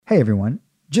Hey everyone,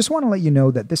 just want to let you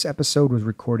know that this episode was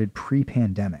recorded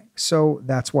pre-pandemic, so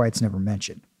that's why it's never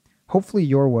mentioned. Hopefully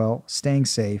you're well, staying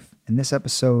safe, and this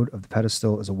episode of The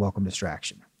Pedestal is a welcome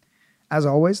distraction. As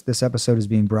always, this episode is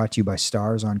being brought to you by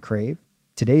Stars on Crave.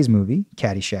 Today's movie,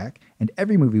 Caddyshack, and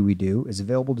every movie we do is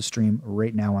available to stream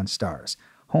right now on Stars,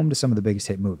 home to some of the biggest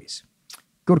hit movies.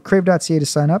 Go to crave.ca to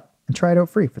sign up and try it out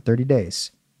free for 30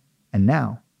 days. And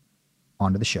now,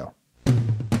 on to the show.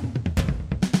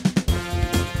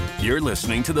 You're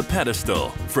listening to The Pedestal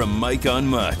from Mike on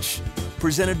Much,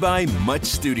 presented by Much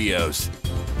Studios.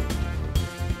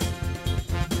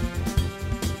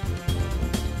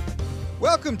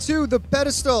 Welcome to The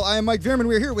Pedestal. I am Mike Veerman.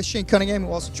 We're here with Shane Cunningham,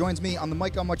 who also joins me on the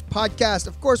Mike on Much podcast.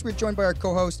 Of course, we're joined by our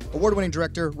co-host, award-winning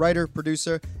director, writer,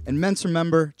 producer, and Mentor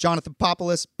member, Jonathan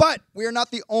Popoulos. But we are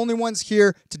not the only ones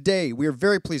here today. We are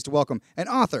very pleased to welcome an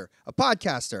author, a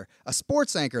podcaster, a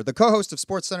sports anchor, the co-host of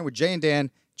Sports Center with Jay and Dan,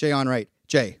 Jay Onrait.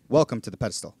 Jay, welcome to The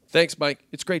Pedestal. Thanks, Mike.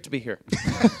 It's great to be here.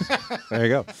 There you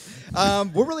go.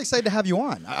 We're really excited to have you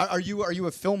on. Are you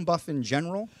a film buff in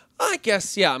general? I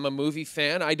guess, yeah, I'm a movie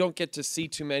fan. I don't get to see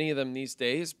too many of them these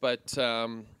days, but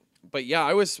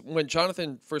yeah, when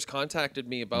Jonathan first contacted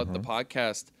me about the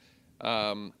podcast,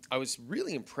 I was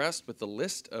really impressed with the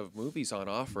list of movies on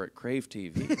offer at Crave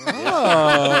TV.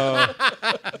 Oh.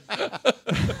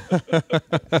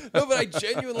 No, but I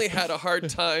genuinely had a hard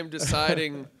time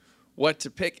deciding what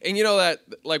to pick. And you know that,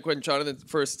 like when Jonathan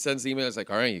first sends the email, it's like,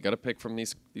 all right, you got to pick from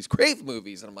these Crave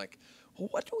movies. And I'm like, well,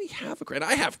 what do we have? And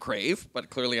I have Crave, but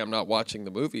clearly I'm not watching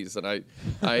the movies. And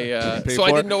so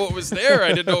I didn't know what was there. I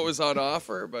didn't know what was on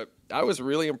offer, but I was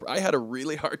really I had a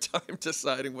really hard time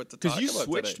deciding what to talk about because you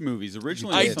switched today. movies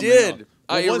originally. I did.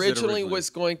 I originally was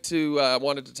going to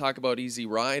wanted to talk about Easy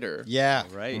Rider. Yeah.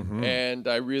 Right. Mm-hmm. And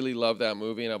I really love that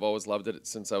movie, and I've always loved it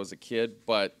since I was a kid.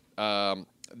 But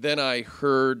then I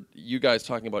heard you guys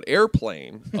talking about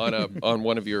Airplane on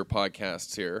one of your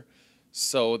podcasts here.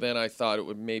 So then I thought it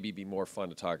would maybe be more fun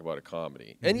to talk about a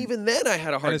comedy. And even then I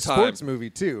had a hard time. And a sports movie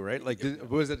too, right? Like,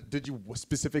 did you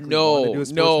specifically want to do a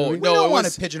sports movie? We don't want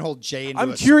to pigeonhole Jay into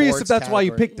I'm curious if that's category. why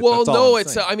you picked it. Well, that's all no, I'm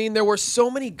it's. saying. I mean, there were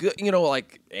so many good.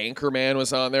 Like Anchorman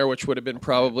was on there, which would have been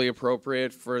probably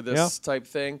appropriate for this type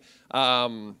thing.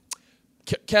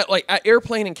 Like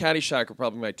Airplane and Caddyshack are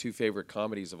probably my two favorite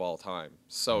comedies of all time.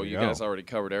 So you guys already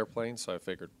covered Airplane, so I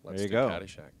figured let's do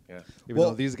Caddyshack. Yeah. Even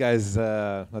though these guys,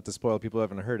 not to spoil people who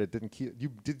haven't heard it, didn't keep.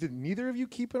 Did neither of you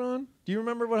keep it on? Do you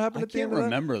remember what happened I at the end can't of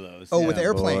that? remember those. Oh, with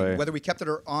Airplane, boy. whether we kept it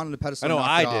or on the pedestal. I know or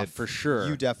knocked I it did off, for sure.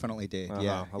 You definitely did.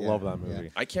 Yeah, I love that movie. Yeah.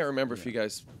 I can't remember if you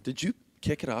guys did you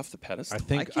kick it off the pedestal.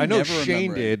 I know never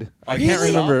Shane remember it. did. I can't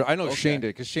remember. I know Okay. Shane did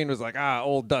because Shane was like,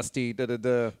 old Dusty. Da.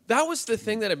 That was the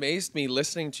thing that amazed me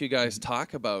listening to you guys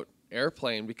talk about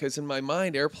Airplane, because in my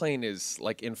mind Airplane is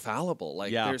like infallible.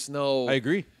 Like there's no. I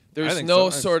agree. There's no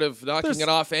sort of knocking it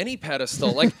off any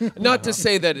pedestal. Like, not to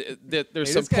say that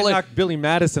there's some this guy knocked Billy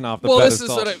Madison off the pedestal.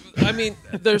 Well, this is what I mean.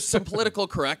 There's some political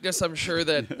correctness. I'm sure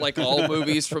that, like all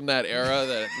movies from that era,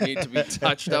 that need to be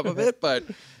touched up a bit. But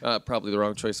probably the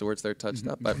wrong choice of words there, touched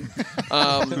up.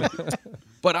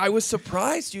 But I was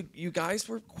surprised you guys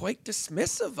were quite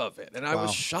dismissive of it, and I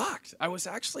was shocked. I was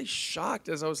actually shocked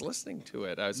as I was listening to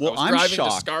it. I was driving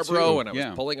to Scarborough, and I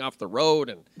was pulling off the road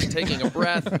and taking a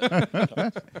breath.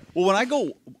 Well, when I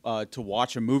go to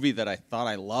watch a movie that I thought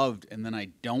I loved and then I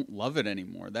don't love it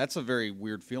anymore, that's a very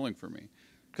weird feeling for me,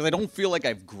 because I don't feel like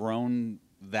I've grown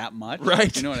that much.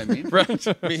 Right. You know what I mean?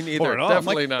 Right. Me neither.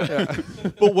 Definitely not.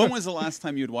 But when was the last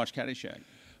time you had watched Caddyshack?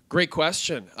 Great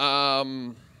question.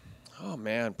 Oh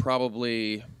man,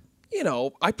 probably.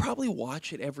 I probably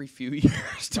watch it every few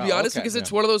years, to be honest, because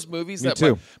it's one of those movies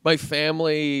that my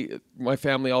family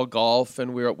all golf,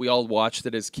 and we all watched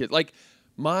it as kids. Like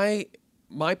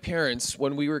my parents,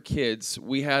 when we were kids,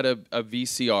 we had a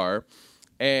VCR,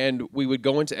 and we would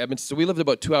go into Edmonton. So we lived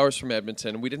about 2 hours from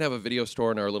Edmonton, and we didn't have a video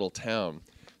store in our little town.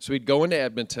 So we'd go into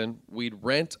Edmonton, we'd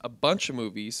rent a bunch of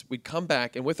movies, we'd come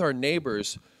back, and with our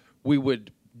neighbors, we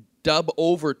would dub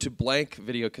over to blank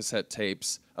video cassette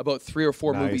tapes about 3 or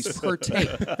 4 movies per tape.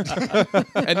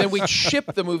 And then we'd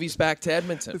ship the movies back to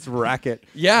Edmonton. It's racket.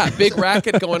 Yeah, big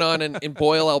racket going on in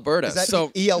Boyle, Alberta. Is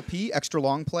that ELP, extra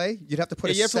long play? You'd have to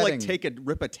put a you have setting. to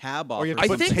rip a tab off. Or you have I to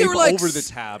put think tape they were like over the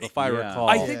tab, if I recall.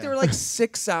 I think they were like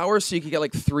 6 hours, so you could get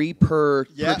like 3 per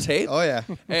tape. Oh, yeah.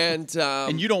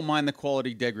 And you don't mind the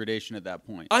quality degradation at that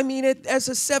point. I mean, as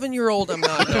a 7-year-old, I'm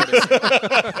not noticing.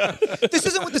 This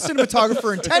isn't what the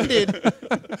cinematographer intended.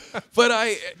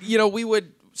 But we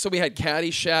would. So we had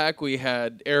Caddyshack, we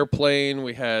had Airplane,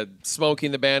 we had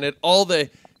Smoking the Bandit, all the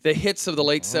hits of the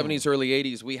late 70s, early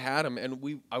 80s. We had them,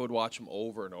 and I would watch them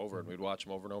over and over, and we'd watch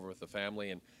them over and over with the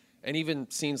family. And even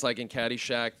scenes like in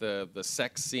Caddyshack, the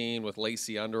sex scene with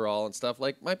lacy underall and stuff,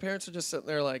 like my parents are just sitting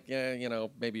there like, yeah,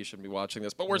 maybe you shouldn't be watching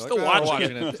this, but we're still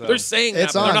watching it. So. They're saying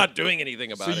that, but they're not doing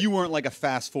anything about it. So you weren't like a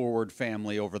fast forward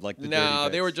family over like the dirty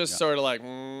bits. They were just sort of like, they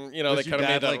kind of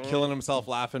made that like killing himself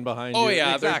laughing behind you. Oh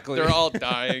yeah, exactly. They're all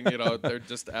dying. They're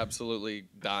just absolutely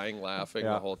dying laughing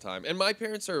the whole time. And my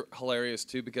parents are hilarious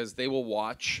too because they will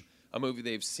watch a movie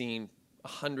they've seen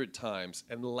 100 times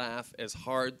and laugh as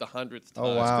hard the 100th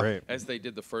time as they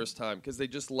did the first time because they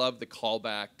just love the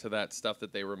callback to that stuff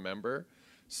that they remember.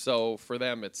 So for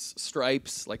them, it's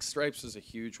Stripes. Like Stripes is a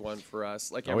huge one for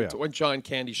us. Like when John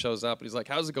Candy shows up and he's like,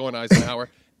 "How's it going, Eisenhower?"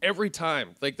 Every time,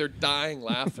 like they're dying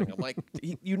laughing. I'm like,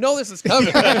 this is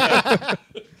coming.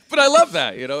 But I love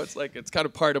that. It's like it's kind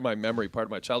of part of my memory, part of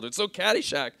my childhood. So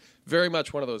Caddyshack, very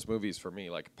much one of those movies for me,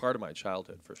 like part of my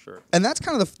childhood for sure. And that's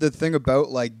kind of the thing about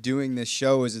like doing this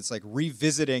show is it's like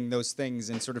revisiting those things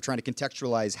and sort of trying to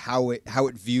contextualize how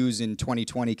it views in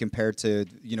 2020 compared to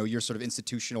your sort of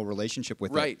institutional relationship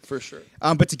with it. Right, for sure.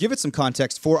 But to give it some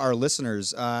context for our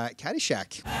listeners,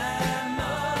 Caddyshack.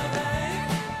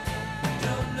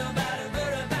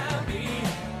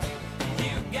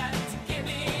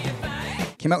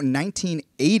 Came out in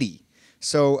 1980.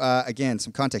 So, again,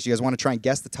 some context. You guys want to try and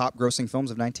guess the top grossing films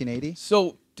of 1980?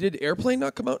 So, did Airplane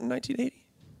not come out in 1980?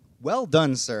 Well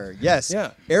done, sir. Yes.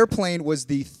 Yeah. Airplane was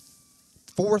the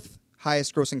fourth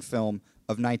highest grossing film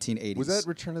of 1980s. Was that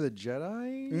Return of the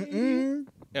Jedi? Mm-mm.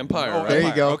 Empire, right? There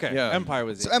you go. Okay. Yeah. Empire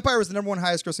was it. So Empire was the number one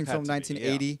highest grossing film in Had to be,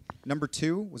 1980. Number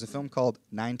two was a film called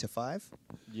 9 to 5.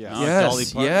 Yeah. Dolly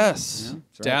Parton. Yes. right.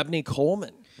 Dabney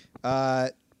Coleman.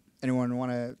 Anyone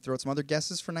want to throw out some other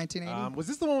guesses for 1980? Was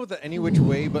this the one with the Any Which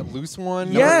Way But Loose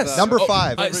one? Yes. Number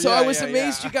 5. I was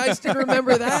amazed you guys didn't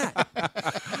remember that.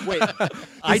 Wait,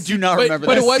 I do not remember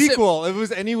but that. it was sequel. It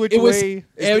was Any Which It was Way.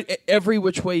 Every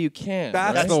Which Way You Can.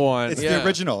 That's right? the one. It's Yeah. the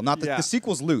original, not the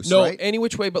sequel's Loose, No, right? Any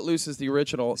Which Way But Loose is the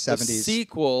original. 70s. The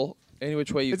sequel, Any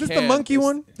Which Way You Is Can. this the monkey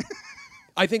one?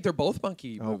 I think they're both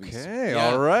monkey movies. Okay, Yeah.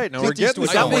 all right. Now Clint we're getting Eastwood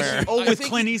somewhere. Oh, I with think-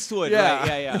 Clint Eastwood. Yeah.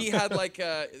 Right. Yeah. He had like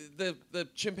the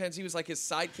chimpanzee was like his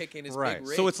sidekick in his Right. big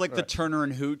rig. So it's like the Turner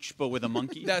and Hooch, but with a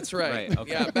monkey. That's right. Right,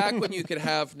 okay. Yeah, back when you could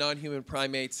have non-human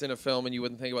primates in a film and you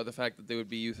wouldn't think about the fact that they would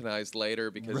be euthanized later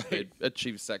because they'd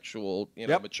achieve sexual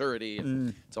maturity.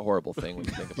 And It's a horrible thing when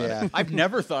you think about Yeah. it. I've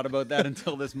never thought about that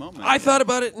until this moment. I thought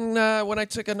about it when I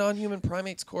took a non-human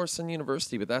primates course in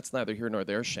university, but that's neither here nor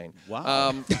there, Shane.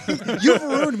 Wow. You've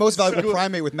ruined Most Valuable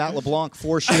Primate with Matt LeBlanc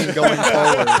for Shane going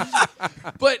forward.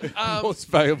 But Most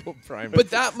valuable primate. But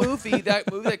that movie that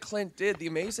Clint did, the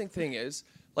amazing thing is,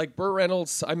 like Burt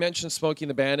Reynolds, I mentioned Smokey and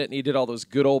the Bandit, and he did all those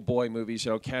good old boy movies,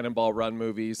 Cannonball Run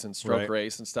movies and Stroke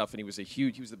Race and stuff, and he was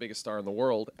he was the biggest star in the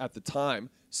world at the time.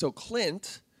 So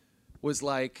Clint was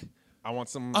like, I want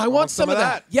some of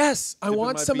that. Yes, I Dipping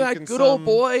want my some of beak that in good old some-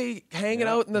 boy hanging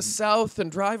out in the South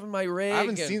and driving my rig.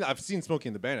 I've seen Smokey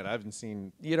and the Bandit. I haven't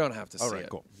seen. You don't have to see All right, it.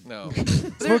 cool. No.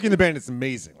 Smokey and the Bandit's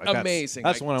amazing. Like, Amazing.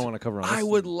 That's Like, one I want to cover on this. I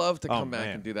would love to Oh, come back man.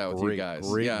 and do that with Great, you guys.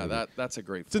 great Yeah, movie. that's a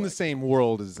great It's in the flick. same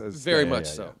world as Very yeah, much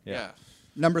yeah, so. yeah. Yeah.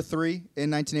 Number 3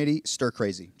 in 1980, Stir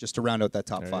Crazy, just to round out that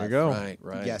top There 5. you go.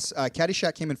 Right. Yes.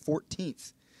 Caddyshack came in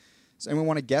 14th. Does anyone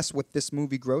want to guess what this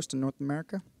movie grossed in North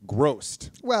America? Grossed.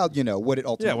 Well, what it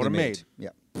ultimately what it made. made.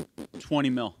 Yeah.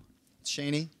 20 mil.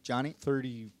 Shaney, Johnny?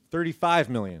 35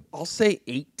 million. I'll say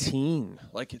 18.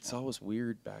 Like it's always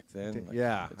weird back then. Like,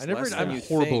 Yeah. it's less than I'm you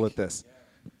horrible think. at this.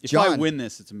 If I John. win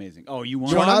this, it's amazing. Oh, you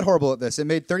won? You are not horrible at this. It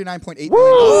made $39.8 million.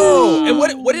 Oh,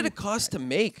 and what did it cost to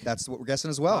make? That's what we're guessing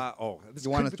as well. This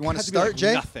You want could- to had be start, like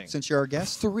Jay? Nothing. Since you're our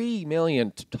guest? $3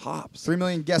 million tops. $3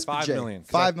 million guess for 5 Jay. million.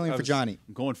 $5 million I for was- Johnny.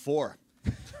 I'm going 4.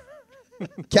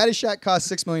 Caddyshack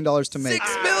cost $6 million to make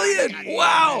 $6 million.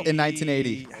 Wow. in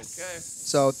 1980.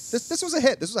 So this was a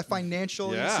hit. This was a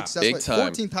financially Yeah. successful, Big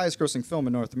time. 14th highest grossing film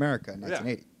in North America in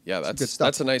 1980. Yeah, Some good stuff.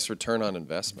 that's a nice return on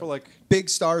investment. For like Big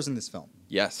stars in this film,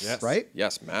 yes. Yes. right?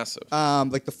 Yes, massive.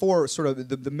 Like the four sort of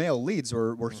the male leads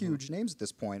were huge names at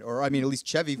this point, or I mean, at least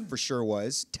Chevy for sure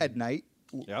was. Ted Knight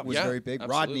Yep. was Yeah, very big.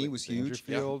 absolutely. Rodney was huge.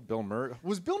 Dangerfield, Bill Murray.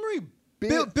 Was Bill Murray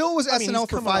big? Bill was I mean, SNL he's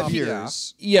for coming 5 off-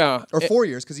 years, yeah. or 4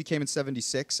 years, because he came in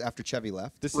 '76 after Chevy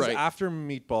left. This Right. is after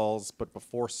Meatballs, but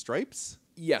before Stripes.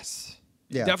 Yes.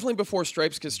 Yeah. Definitely before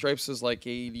Stripes, because Stripes was like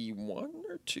 81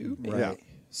 or 2, maybe. Yeah.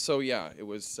 So, yeah, it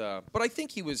was. But I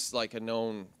think he was like a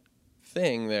known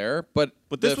thing there, but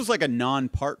this was like a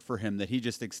non-part for him that he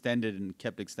just extended and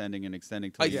kept extending and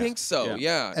extending. I think so,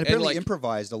 yeah. And apparently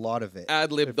improvised a lot of it.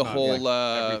 Ad-libbed the whole,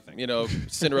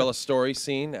 Cinderella story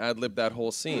scene. Ad-libbed that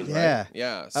whole scene. Yeah, right?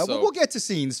 Yeah. We'll get to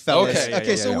scenes, fellas.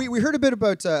 Okay. So we heard a bit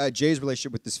about Jay's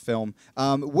relationship with this film.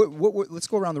 Let's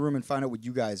go around the room and find out what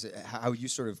you guys, how you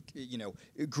sort of,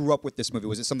 grew up with this movie.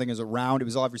 Was it something that was around? It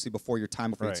was obviously before your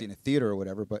time, before you'd seen it in a theater or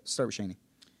whatever. But start with Shaney.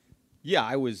 Yeah,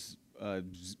 I was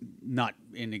not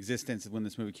in existence when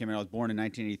this movie came out. I was born in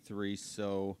 1983,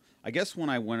 so I guess when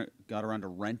I got around to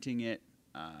renting it,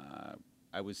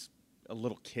 I was a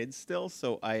little kid still,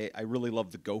 so I really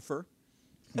loved the Gopher.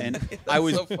 And I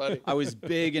was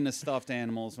big into stuffed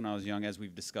animals when I was young, as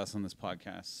we've discussed on this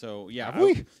podcast. So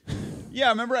yeah, yeah.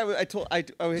 Remember, I told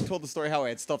the story how I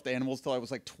had stuffed animals till I was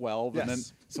like 12, and then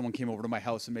someone came over to my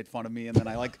house and made fun of me, and then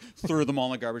I threw them all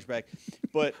in a garbage bag.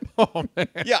 But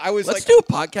yeah, I was Let's do a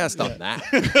podcast on that.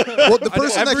 Well, the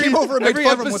person that came over and made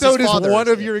fun of him was his father. One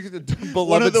of your beloved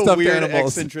one of the stuffed weird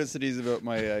animals. eccentricities about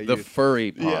my the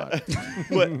furry pod. Yeah.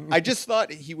 But I just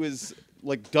thought he was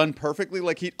done perfectly.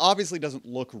 He obviously doesn't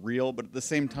look real, but at the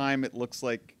same time, it looks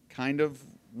like kind of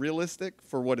realistic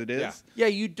for what it is. Yeah,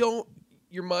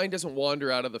 your mind doesn't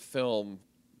wander out of the film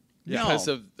because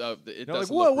of it.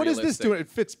 Doesn't look what is this realistic. doing? It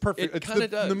fits perfect. It kind of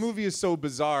does. The movie is so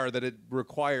bizarre that it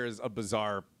requires a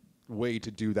bizarre way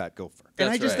to do that gopher. And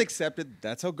I just accepted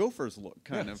that's how gophers look,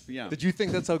 kind of. Yeah. Did you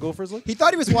think that's how gophers look? He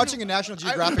thought he was watching a National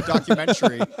Geographic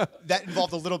documentary that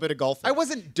involved a little bit of golfing. I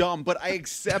wasn't dumb, but I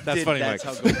accepted that's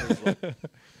how gophers look.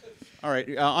 All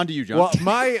right, on to you, John.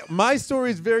 Well, my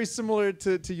story is very similar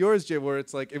to yours, Jay, where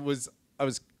it's I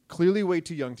was clearly way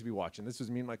too young to be watching. This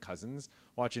was me and my cousins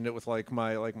watching it with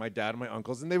my dad and my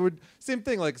uncles, and they would same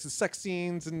thing, the sex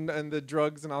scenes and the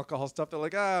drugs and alcohol stuff. They're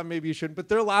like, maybe you shouldn't, but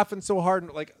they're laughing so hard,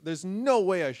 and there's no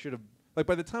way I should have.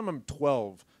 By the time I'm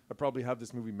 12, I probably have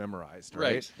this movie memorized,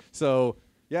 right? So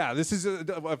yeah, this is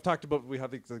I've talked about, we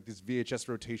have these VHS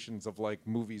rotations of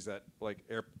movies that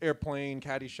Airplane,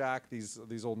 Caddyshack,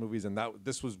 these old movies, and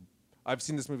I've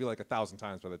seen this movie 1,000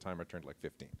 times by the time I turned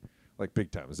 15.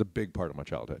 Big time. It was a big part of my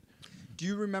childhood. Do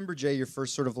you remember, Jay, your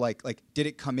first sort of did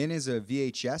it come in as a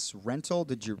VHS rental?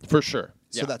 Did you? For sure.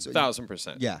 So that's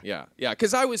 1,000%. Yeah. Yeah.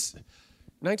 Because I was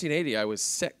 1980. I was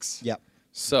 6. Yeah.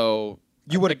 So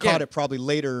you would have caught it probably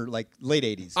later, late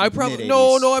 80s. I probably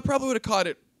no. I probably would have caught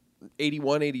it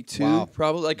 81, 82. Wow.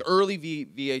 Probably early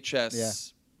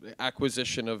VHS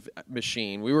acquisition of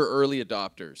machine. We were early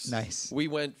adopters. Nice. We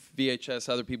went VHS.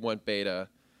 Other people went beta.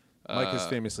 Mike has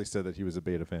famously said that he was a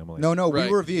beta family. No, Right.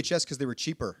 we were VHS because they were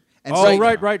cheaper. And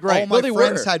right. All my they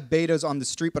friends were. had betas on the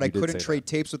street, but I did couldn't say trade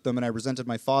tapes with them, and I resented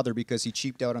my father because he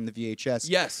cheaped out on the VHS.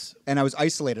 Yes. And I was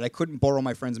isolated. I couldn't borrow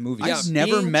my friends' movies. Yeah. I've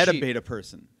never being met a cheap. beta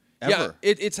person, ever. Yeah,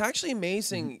 it's actually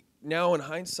amazing. Now, in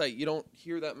hindsight, you don't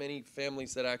hear that many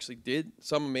families that actually did.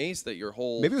 So I'm amazed that your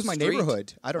whole Maybe it was my street-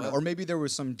 neighborhood. I don't know. Or maybe there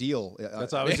was some deal.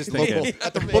 That's what I was just local, thinking.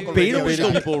 at the Maybe. local Beta radio was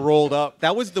station. People rolled up.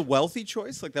 That was the wealthy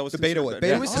choice? That was The beta was. considered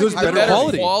Beta It was, It was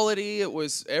better quality. It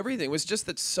was everything. It was just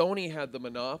that Sony had the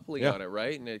monopoly on it,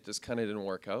 right? And it just kind of didn't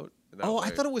work out. I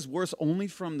thought it was worse only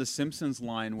from the Simpsons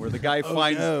line where the guy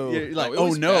finds no. you're like, No, it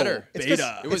was better.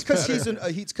 beta. It's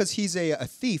because he's a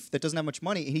thief that doesn't have much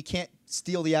money, and he can't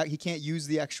steal he can't use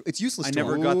the actual. It's useless. I to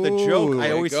never him. got the joke. I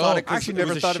you always go. thought it. I actually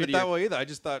never thought of it that way either. I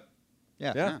just thought,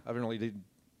 Yeah. I haven't really did.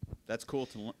 That's cool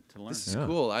to learn. This is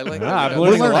cool. I like I've that.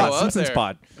 learned a Go lot. out Simpsons there.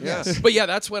 pod. Yeah. But yeah,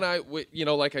 that's when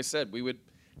like I said, we would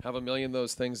have a million of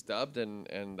those things dubbed,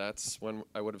 and that's when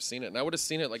I would have seen it. And I would have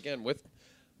seen it again with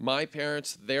my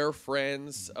parents, their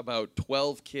friends, about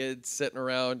 12 kids sitting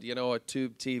around, a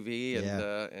tube TV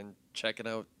and checking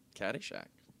out Caddyshack.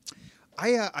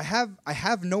 I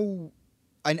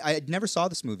never saw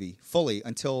this movie fully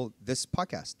until this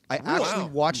podcast. I actually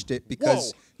watched it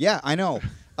because, I know,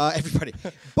 everybody.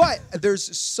 But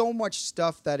there's so much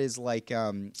stuff that is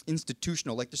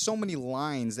institutional. There's so many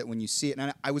lines that when you see it,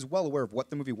 and I was well aware of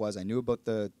what the movie was. I knew about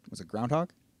was it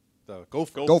Groundhog? The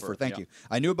gopher. Gopher, thank you.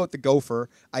 I knew about the Gopher.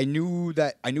 I knew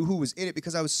who was in it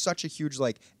because I was such a huge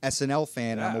SNL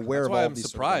fan. And I'm aware that's of why all I'm these.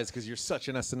 surprised because you're such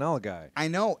an SNL guy. I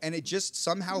know, and it just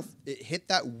somehow it hit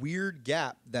that weird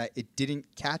gap that it didn't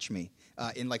catch me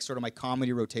in sort of my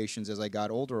comedy rotations as I got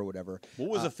older or whatever. What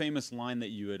was a famous line that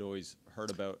you had always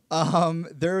heard about?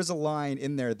 There's a line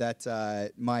in there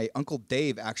that my Uncle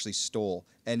Dave actually stole,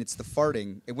 and it's the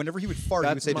farting. And whenever he would fart,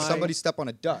 he would say, "Did somebody step on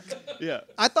a duck?" Yeah.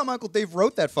 I thought my Uncle Dave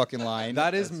wrote that fucking line.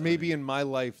 That is maybe in my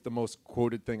life the most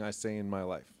quoted thing I say in my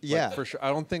life. Yeah. For sure. I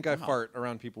don't think I fart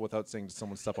around people without saying, "Did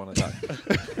someone step on a duck?"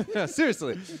 Yeah,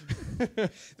 seriously.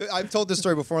 I've told this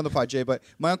story before on the pod, Jay, but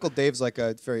my Uncle Dave's like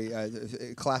a very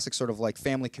classic sort of like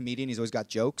family comedian. He's always got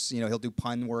jokes. You know, he'll do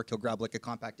pun work. He'll grab like a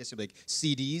compact disc, like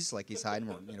CDs, like he's hiding,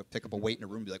 or, you know, pick up a weight in a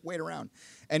room and be like, wait around.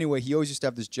 Anyway, he always used to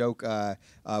have this joke,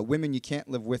 women, you can't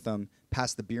live with them,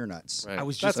 pass the beer nuts. Right. I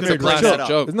was That's just Married going with to bring Children.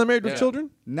 that up. Isn't that Married with Children?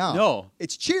 No. No.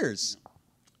 It's Cheers.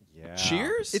 Yeah.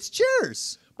 Cheers? It's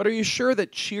Cheers. But are you sure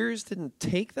that Cheers didn't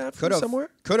take that from Could have. somewhere?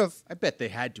 Could have. I bet they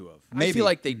had to have. I Maybe. feel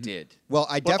like they did. Well,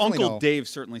 I But definitely Uncle know. Dave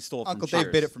certainly stole it Uncle from Dave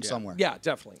Cheers. bit it from Yeah. somewhere. Yeah,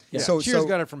 definitely. Yeah. So Cheers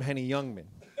got it from Henny Youngman.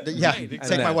 Yeah, Right, take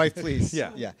exactly. my wife, please.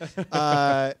 Yeah.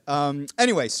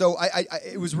 Anyway, so I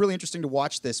it was really interesting to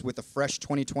watch this with a fresh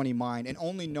 2020 mind, and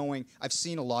only knowing I've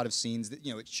seen a lot of scenes that,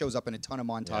 you know, it shows up in a ton of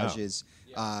montages.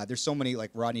 There's so many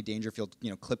like Rodney Dangerfield, you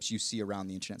know, clips you see around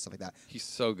the internet, stuff like that. He's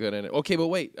so good in it. Okay, but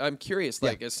wait, I'm curious. Yeah.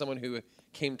 Like, as someone who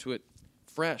came to it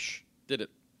fresh, did it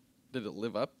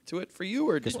live up to it for you,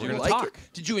 or did we're you gonna like talk. it?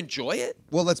 Did you enjoy it?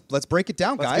 Well, let's break it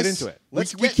down, Let's guys. get into it.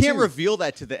 We can't reveal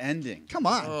that to the ending. Come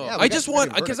on. Oh, Yeah, we I got- just we want,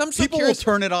 got a because verdict. I'm so People will curious.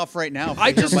 turn it off right now. if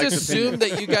I they hear just Mike's assumed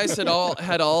opinion. that you guys had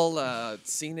all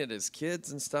seen it as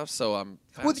kids and stuff. So I'm.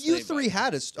 Well, you fascinated by three it.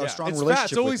 had a Yeah, strong it's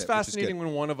relationship. It's always with it, which is good. fascinating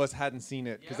when one of us hadn't seen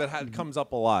it because comes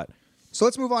up a lot. So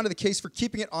let's move on to the case for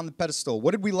keeping it on the pedestal.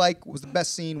 What did we like? What was the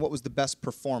best scene? What was the best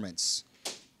performance?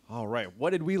 All right,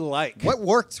 what did we like? What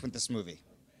worked with this movie?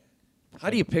 How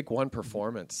do you pick one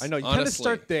performance? I know you kind of honestly?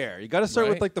 start there. You got to start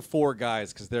with Right? like the four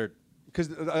guys because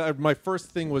my first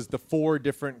thing was the four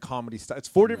different comedy styles. It's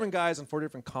four different guys and four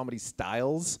different comedy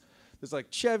styles. There's like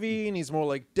Chevy, and he's more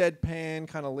like deadpan,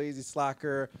 kind of lazy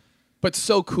slacker. But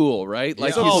so cool, right?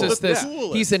 Like So he's cool. just this. Yeah.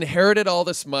 He's inherited all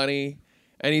this money,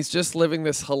 and he's just living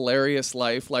this hilarious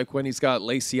life. Like when he's got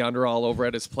Lacey under all over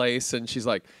at his place, and she's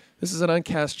like, "This is an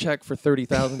uncashed check for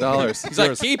 $30,000." He's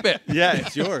like, "Keep it." Yeah,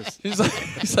 it's yours. He's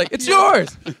like, "It's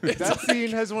yours." That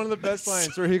scene has one of the best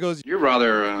lines where he goes, You're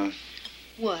rather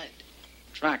What?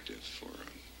 attractive for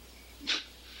a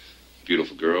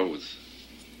beautiful girl with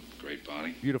a great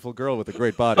body. "Beautiful girl with a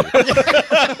great body."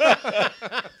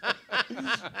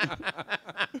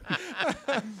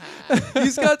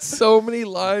 He's got so many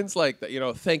lines like that. You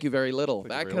know, thank you very little.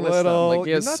 That kind of stuff. Like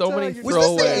he has You're so not, many you're Was this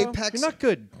the throwaway. apex? You're not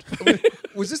good.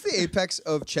 Was this the apex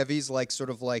of Chevy's like sort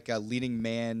of like a leading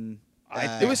man?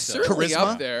 It was certainly charisma?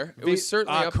 up there. It was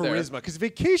certainly up there. charisma. Because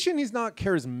Vacation, he's not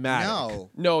charismatic. No.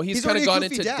 No, he's kind already of a gone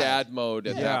goofy into dad mode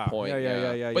at Yeah. that point.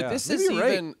 Yeah. But this Maybe is you're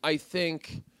right. even, I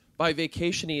think, by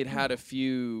Vacation he had a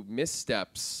few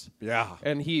missteps. Yeah.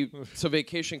 And so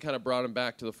Vacation kind of brought him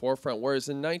back to the forefront. Whereas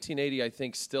in 1980, I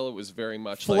think still it was very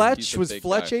much like he's Fletch a was big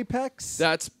Fletch guy. Apex.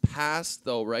 That's past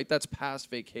though, right? That's past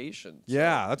Vacation. So-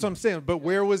 Yeah, that's what I'm saying. But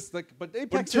where was like? But Apex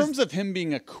But in terms of him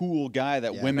being a cool guy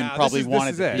that women Nah, probably this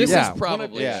wanted is to it. be. This yeah. is probably-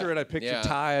 When I picture it. I picture Yeah.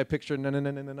 Ty. I picture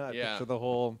I Yeah. picture the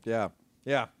whole. Yeah.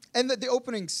 And the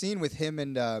opening scene with him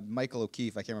and Michael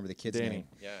O'Keefe, I can't remember the kid's Danny. name.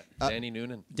 Yeah, Danny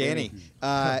Noonan. Danny.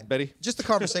 Betty. Just the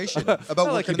conversation I about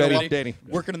like working, you, in the Betty. Danny.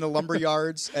 working in the lumber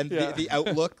yards and Yeah. the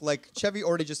outlook. Like Chevy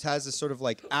already just has this sort of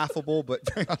like affable but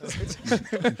very honest.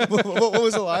 what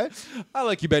was the line? I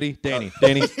like you, Betty. Danny.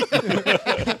 Danny.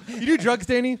 You do drugs,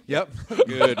 Danny? Yep.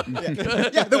 Good.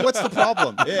 Yeah, then what's the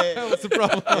problem? Yeah. What's the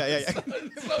problem? Yeah.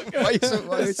 Why are you so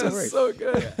This worried? is so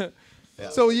good.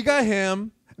 So you got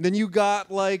him. And then you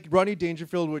got like Rodney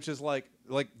Dangerfield, which is like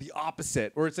the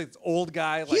opposite, where it's like this old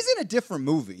guy. Like, He's in a different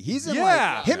movie. He's in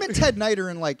Yeah. like him and Ted Knight are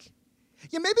in like.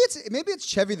 Yeah, maybe it's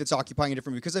Chevy that's occupying a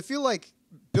different movie because I feel like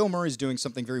Bill Murray's doing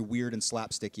something very weird and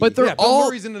slapsticky. But they're yeah, Bill all-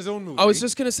 Murray's in his own movie. I was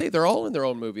just gonna say they're all in their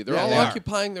own movie. They're Yeah, all they are.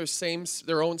 occupying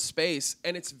their own space,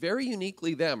 and it's very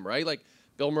uniquely them, right? Like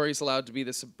Bill Murray's allowed to be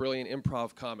this brilliant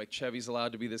improv comic. Chevy's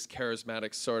allowed to be this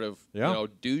charismatic sort of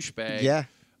douchebag. Yeah.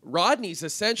 Rodney's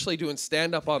essentially doing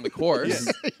stand up on the course.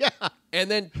 And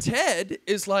then Ted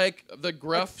is like the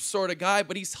gruff sort of guy,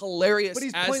 but he's hilarious. But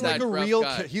he's as playing that like a gruff real.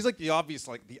 guy. He's like the obvious,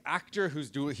 like the actor who's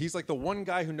doing. He's like the one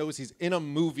guy who knows he's in a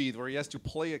movie where he has to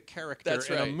play a character That's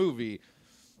in a right. movie.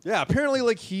 Yeah, apparently,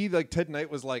 like Ted Knight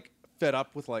was like fed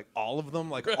up with like all of them,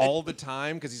 like all the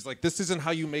time, because he's like, this isn't how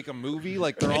you make a movie.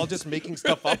 Like they're all just making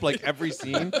stuff up like every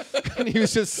scene, and he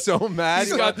was just so mad.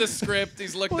 He's got the script.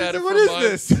 He's looked at it What for is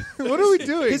months. this? What are we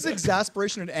doing? His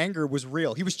exasperation and anger was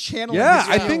real. He was channeling. Yeah, his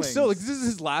I think so. feelings. Like, this is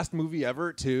his last movie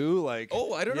ever, too. Like,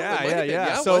 Oh, I don't know. Yeah, It might yeah, have been. yeah.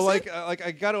 Yeah, So, was like, it?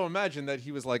 I got to imagine that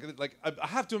he was like I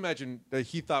have to imagine that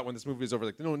he thought when this movie is over,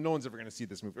 like, no one's ever going to see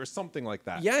this movie or something like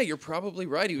that. Yeah, you're probably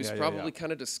right. He was Yeah, probably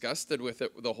kind of disgusted with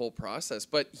it, the whole process.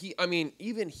 But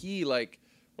even he, like,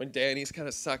 when Danny's kind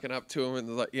of sucking up to him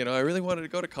and like, I really wanted to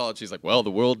go to college. He's like, well, the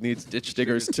world needs ditch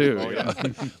diggers too.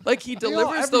 Like he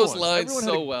delivers those lines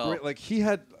so well. Like he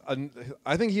had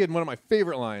I think he had one of my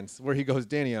favorite lines where he goes,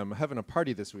 "Danny, I'm having a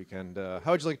party this weekend. How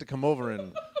would you like to come over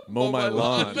and mow my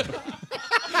lawn?"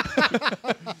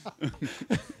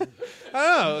 I don't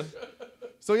know.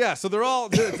 So yeah, so they're all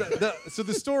so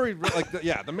the story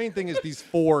the main thing is these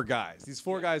four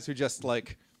guys who just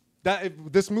like that.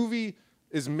 This movie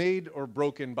is made or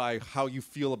broken by how you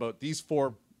feel about these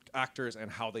four actors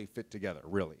and how they fit together,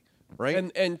 really,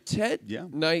 right? And Ted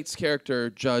Knight's character,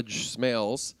 Judge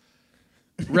Smales,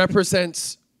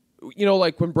 represents,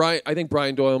 like when I think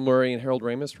Brian Doyle Murray and Harold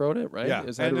Ramis wrote it, right? Yeah,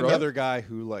 Is that and who wrote another it? guy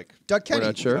who Doug Kenny,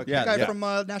 not sure. the guy from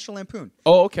National Lampoon.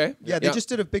 Oh, okay. Yeah, they just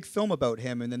did a big film about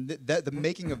him, and then the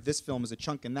making of this film is a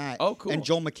chunk in that. Oh, cool. And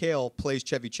Joel McHale plays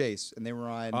Chevy Chase, and they were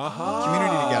on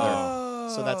Community together.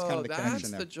 So that's kind of the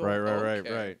connection there.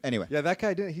 Right. Anyway. Yeah, that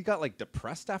guy he got like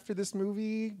depressed after this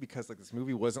movie because like this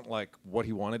movie wasn't like what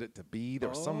he wanted it to be. There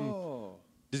was some.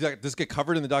 Does this get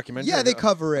covered in the documentary? Yeah, they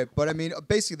cover it, but I mean,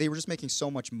 basically, they were just making so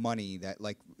much money that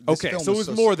like. This film so it was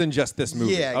more than just this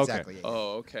movie. Yeah, exactly. Okay.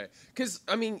 Oh, okay. Because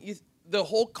I mean, the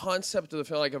whole concept of the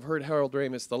film, like I've heard Harold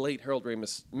Ramis, the late Harold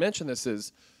Ramis, mention this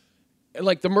is,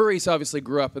 like the Murrays obviously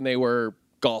grew up and they were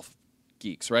golf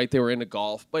geeks, right? They were into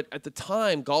golf, but at the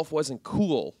time, golf wasn't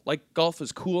cool. Like golf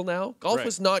is cool now. Golf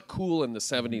was not cool in the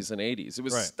 70s and 80s. It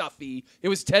was stuffy. It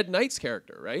was Ted Knight's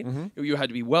character, right? You had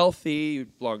to be wealthy. You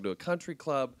belonged to a country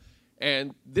club.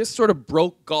 And this sort of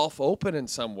broke golf open in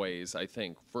some ways, I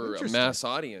think, for a mass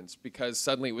audience, because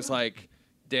suddenly it was like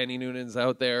Danny Noonan's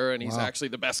out there, and he's actually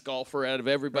the best golfer out of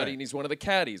everybody, and he's one of the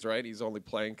caddies, right? He's only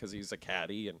playing because he's a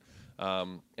caddy,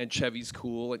 and Chevy's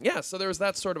cool. And so there was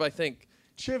that sort of, I think.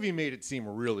 Chevy made it seem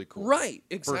really cool. Right,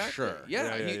 exactly. For sure.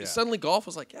 Yeah. Suddenly golf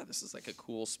was like, this is like a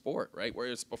cool sport, right?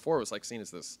 Whereas before it was like seen as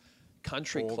this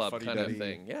country old club kind of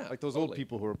thing. Yeah, like those old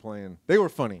people who were playing. They were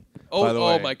funny.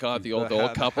 Oh my God, the old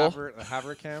couple. The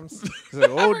Havercams. Like,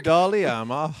 oh, Dolly, I'm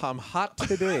hot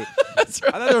today. That's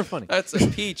right. I thought they were funny. That's a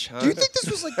peach, huh? Do you think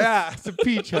this was like? Yeah, it's a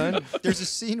peach, huh? There's a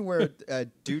scene where a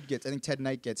dude I think Ted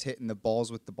Knight gets hit in the balls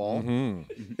with the ball.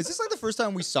 Is this like the first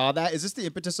time we saw that? Is this the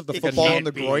impetus of the football and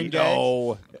the groin gag?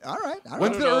 No. All right.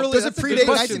 When's the know. earliest? Does it That's a good predate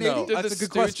question, 1980? though. That's a good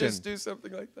question. Stooges do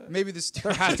something like that? Maybe the Stooges.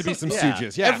 There has to be some Yeah.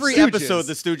 Stooges. Yeah, Every Stooges. episode,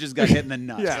 the Stooges got hit in the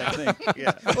nuts. I think.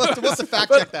 Yeah. We'll have to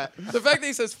fact check that. The fact that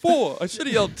he says 4, I should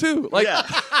have yelled 2. Like,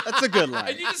 That's a good line.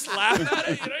 and you just laugh at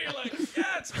it. You're like,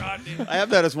 yeah, it's Rodney. I have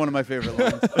that as one of my favorite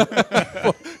lines.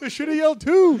 I should have yelled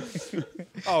too. It's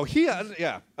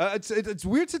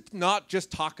weird to not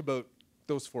just talk about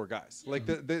those four guys. Like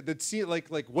the scene, like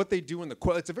what they do in the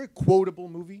quote. It's a very quotable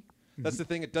movie. That's the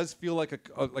thing. It does feel like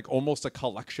like almost a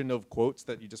collection of quotes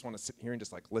that you just want to sit here and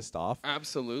just like list off.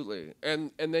 Absolutely.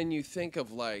 And then you think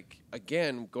of like,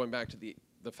 again, going back to the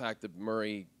fact that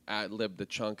Murray ad-libbed a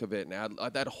chunk of it, and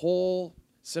that whole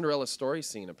Cinderella story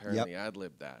scene apparently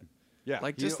ad-libbed that. Yeah,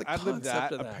 like just the ad-libbed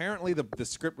concept of that. Apparently, the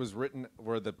script was written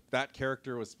where that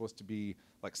character was supposed to be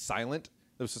like silent.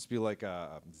 It was supposed to be like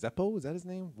Zeppo, is that his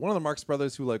name? One of the Marx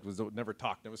brothers who like never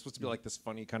talked. It was supposed to be like this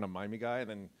funny kind of mimey guy, and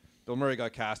then Bill Murray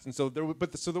got cast, and so there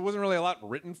wasn't really a lot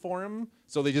written for him.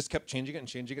 So they just kept changing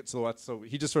it. So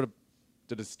he just sort of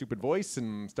did a stupid voice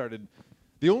and started.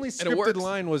 The only scripted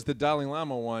line was the Dalai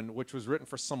Lama one, which was written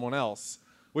for someone else.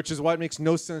 Which is why it makes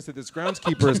no sense that this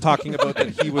groundskeeper is talking about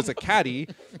that he was a caddy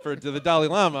for the Dalai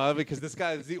Lama, because this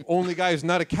guy is the only guy who's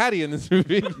not a caddy in this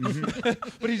movie.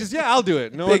 But he just, I'll do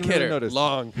it. No big one hitter, noticed.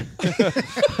 long.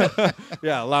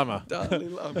 Yeah, Lama. Dalai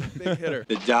Lama, big hitter.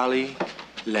 The Dalai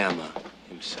Lama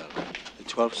himself, the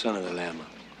 12th son of the Lama.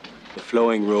 The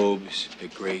flowing robes, the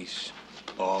grace,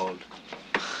 bald.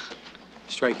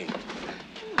 Striking.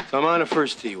 So I'm on a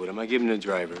first tee with him. I give him the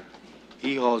driver.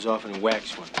 He hauls off and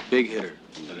whacks one. Big hitter,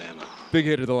 the Lama. Big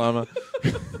hitter, the Lama.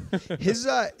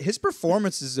 His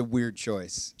performance is a weird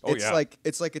choice.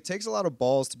 It's like it takes a lot of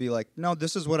balls to be like, no,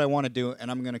 this is what I want to do,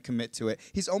 and I'm going to commit to it.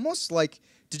 He's almost like,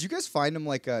 did you guys find him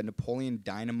like a Napoleon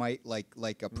Dynamite,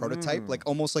 like a prototype, like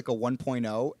almost like a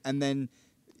 1.0, and then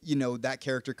that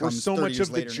character comes. Where so 30 much years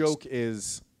of the later joke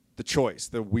is the choice,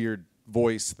 the weird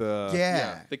voice,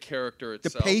 the character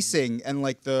itself, the pacing, and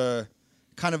like the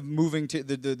kind of moving to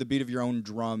the beat of your own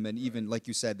drum, and even like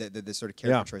you said, the sort of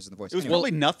character choice in the voice. It was really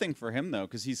nothing for him though,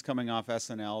 because he's coming off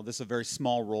SNL. This is a very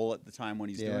small role at the time when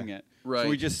he's doing it. Right. So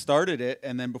we just started it,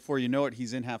 and then before you know it,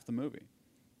 he's in half the movie.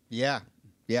 Yeah.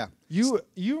 You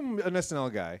an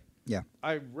SNL guy. Yeah.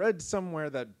 I read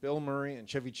somewhere that Bill Murray and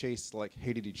Chevy Chase like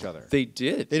hated each other. They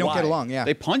did. They don't get along. Yeah.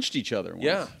 They punched each other once.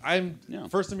 Yeah. I'm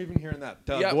even hearing that.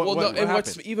 Yeah. What what's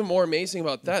happened? even more amazing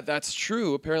about that's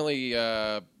true. Apparently,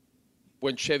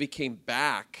 when Chevy came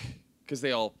back, because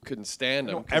they all couldn't stand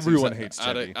him. Everyone hates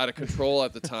out Chevy. of control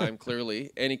at the time, clearly.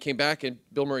 And he came back, and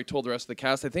Bill Murray told the rest of the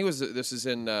cast. I think this is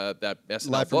in that SNL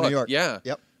Live book. from New York. Yeah.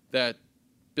 Yep. That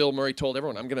Bill Murray told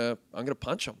everyone, I'm gonna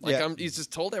punch him. Like Yeah. he's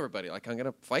just told everybody, like, I'm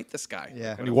gonna fight this guy.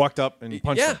 Yeah. And he walked up and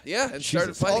punched him. And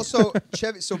started fighting. Also,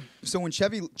 Chevy. So when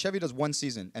Chevy does one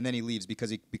season and then he leaves because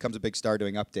he becomes a big star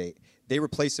doing Update, they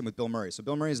replace him with Bill Murray. So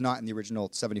Bill Murray is not in the original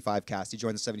 75 cast. He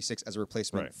joined the 76 as a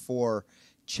replacement for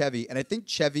Chevy. And I think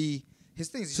Chevy, his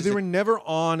thing is So they were never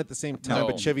on at the same time, No.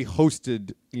 but Chevy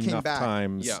hosted enough back.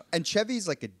 times. Yeah. and Chevy's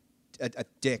like a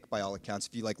dick by all accounts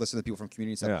if you like listen to people from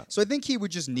Community and stuff. Yeah. So I think he would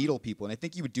just needle people, and I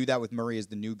think he would do that with Murray as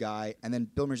the new guy, and then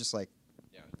Bill Murray's just like,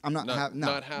 I'm not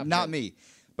not me.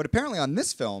 But apparently on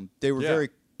this film they were very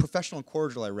professional and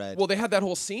cordial. I read. Well, they had that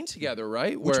whole scene together,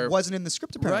 right? Which Where wasn't in the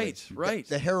script apparently. Right.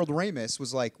 The Harold Ramis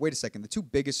was like, wait a second, the two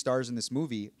biggest stars in this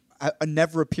movie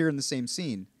never appear in the same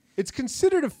scene. It's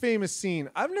considered a famous scene.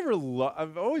 I've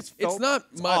always felt it's not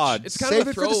much. odd. It's kind Save of a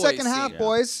it for the throwaway second half, scene.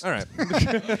 boys. All right.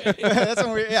 That's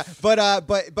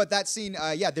when but that scene,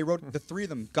 they wrote the three of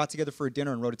them got together for a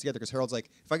dinner and wrote it together because Harold's like,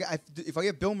 if I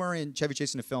get Bill Murray and Chevy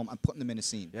Chase in a film, I'm putting them in a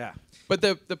scene. Yeah. But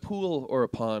the pool or a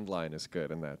pond line is good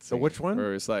in that scene. which one?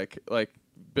 Where it's like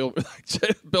Bill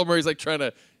Bill Murray's like trying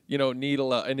to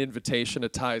needle an invitation to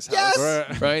Ty's house,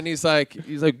 Yes! right? And he's like, do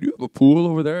you have a pool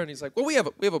over there? And he's like, well, we have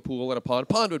a pool and a pond.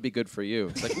 Pond would be good for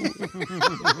you. It's like,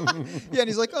 Yeah, and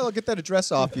he's like, oh, I'll get that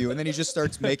address off you. And then he just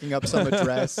starts making up some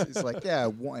address. He's like, yeah.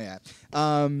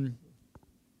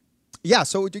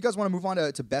 So do you guys want to move on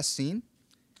to best scene?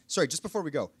 Sorry, just before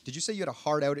we go, did you say you had a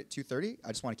hard out at 2:30? I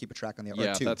just want to keep a track on the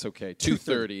yeah, two. that's okay.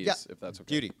 2:30. 2:30 Yeah. if that's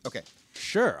okay. Beauty. Okay.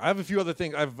 Sure. I have a few other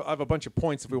things. I have a bunch of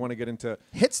points if we want to get into.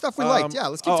 Hit stuff we liked. Yeah,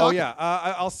 let's keep talking. Oh, yeah.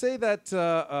 I'll say that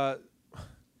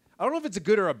I don't know if it's a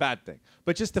good or a bad thing,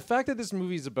 but just the fact that this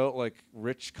movie is about like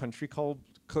rich country club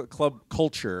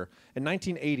culture in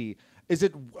 1980, is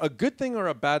it a good thing or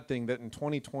a bad thing that in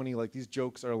 2020, like these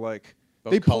jokes are like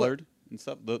They colored and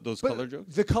stuff. Those color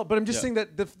jokes. But I'm just saying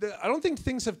that I don't think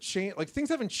things have changed. Like things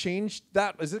haven't changed.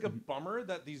 That is it a bummer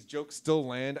that these jokes still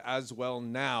land as well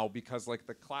now because like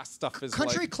the class stuff is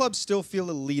Country like, clubs still feel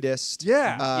elitist.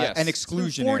 Yes. And it's been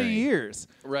exclusionary. 40 years.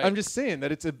 Right. I'm just saying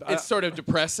that it's sort of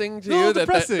depressing to No, you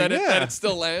depressing, that yeah. it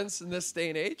still lands in this day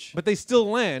and age. But they still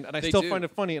land, and I They still do. find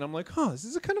it funny. And I'm like, this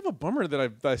is a kind of a bummer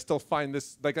that I still find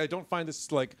this like I don't find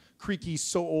this like creaky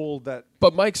so old that.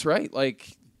 But Mike's right.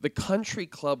 Like the country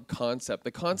club concept, the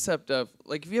concept of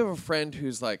like if you have a friend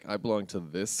who's like, I belong to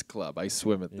this club, I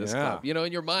swim at this club. You know,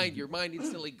 in your mind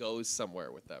instantly goes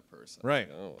somewhere with that person. Right.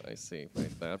 Oh, I see.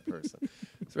 Like that person.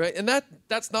 Right. And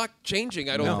that's not changing,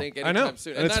 I don't No. think, I anytime know.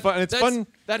 soon. And it's fun. It's fun.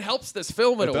 That helps this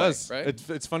film in It a does. way, right?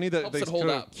 It's funny that Helps they it hold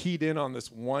kind of up. keyed in on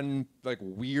this one like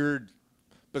weird,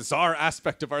 bizarre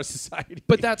aspect of our society.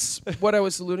 But that's what I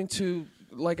was alluding to.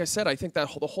 Like I said, I think that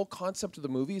the whole concept of the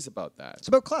movie is about that. It's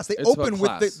about class. They It's open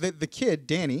about with class. the kid,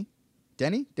 Danny.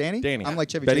 Danny? Danny. I'm like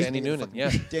Chevy Betty. Chase. Danny Noonan, Fucking-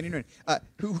 yeah. Danny Noonan.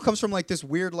 Who comes from like this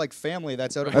weird like family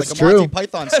that's out of That's like a Monty true.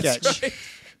 Python sketch. Right.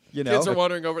 You know? Kids are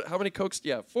wandering over. How many Cokes do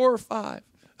you have? 4 or 5?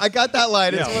 I got that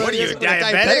line. It's What are you,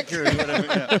 diabetic or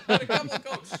whatever? A couple of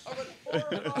Cokes. How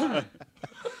about 4 or 5?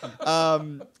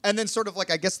 And then sort of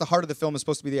like I guess the heart of the film is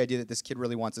supposed to be the idea that this kid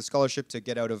really wants a scholarship to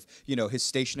get out of his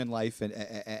station in life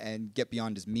and get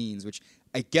beyond his means, which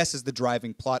I guess is the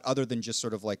driving plot, other than just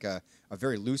sort of like a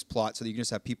very loose plot, so that you can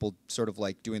just have people sort of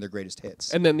like doing their greatest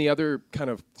hits. And then the other kind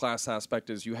of class aspect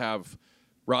is you have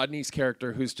Rodney's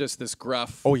character, who's just this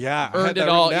gruff. Oh, yeah. I had earned that it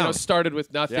all. written down. Started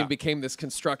with nothing, Yeah. became this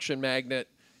construction magnate.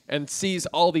 And sees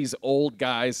all these old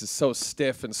guys is so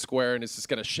stiff and square, and is just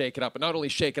going to shake it up. And not only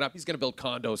shake it up, he's going to build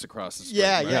condos across the street.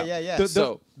 Yeah, right? yeah.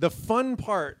 The fun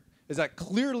part is that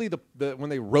clearly when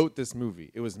they wrote this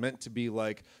movie, it was meant to be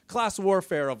like class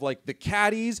warfare of like the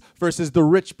caddies versus the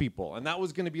rich people, and that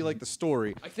was going to be like the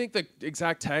story. I think the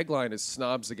exact tagline is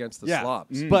snobs against the Yeah,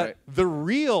 slobs. but right? the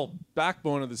real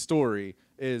backbone of the story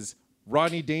is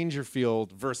Rodney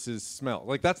Dangerfield versus Smell.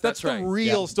 Like that's That's the right.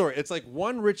 real Yeah. story. It's like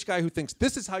one rich guy who thinks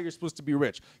this is how you're supposed to be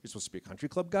rich. You're supposed to be a country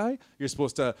club guy. You're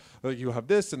supposed to you have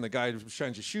this, and the guy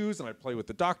shines your shoes, and I play with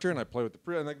the doctor, and I play with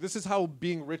the and like this is how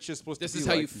being rich is supposed This to be. is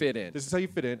how like. you fit in. This is how you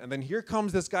fit in. And then here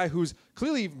comes this guy who's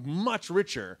clearly much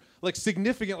richer, like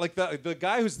significant. Like the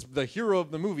guy who's the hero of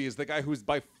the movie is the guy who's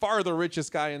by far the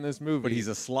richest guy in this movie. But he's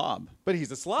a slob. But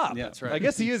he's a slob. Yeah, that's right. I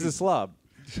guess he is a slob.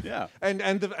 Yeah. And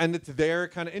it's their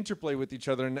kind of interplay with each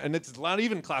other, and it's not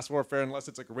even class warfare unless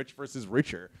it's like rich versus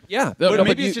richer. Yeah. But No,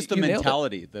 maybe you- it's just the you nailed it.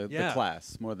 mentality, the Yeah.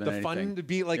 class more than The anything. fun to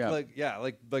be like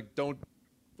don't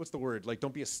what's the word? Like,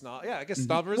 don't be a snob. Yeah, I guess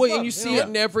snobber is Well, love, and you see know? it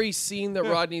in every scene that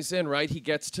Rodney's in, right? He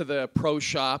gets to the pro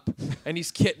shop and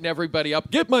he's kitting everybody up.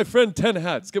 Get my friend 10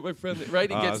 hats. Get my friend, right?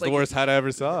 He gets it's the worst hat I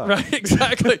ever saw. Right,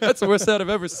 exactly. That's the worst hat I've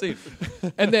ever seen.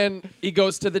 And then he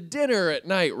goes to the dinner at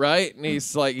night, right? And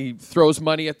he's like, he throws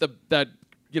money at that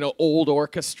old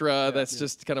orchestra that's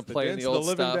just kind of playing the old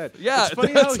stuff. Dead. Yeah, it's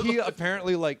funny how he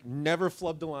apparently like never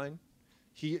flubbed a line.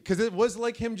 Because it was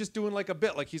like him just doing like a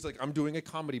bit. Like he's like, I'm doing a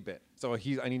comedy bit. So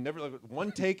he never like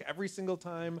one take every single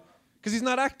time. Because he's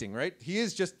not acting, right? He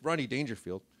is just Rodney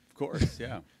Dangerfield. Of course,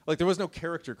 yeah. Like there was no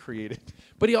character created.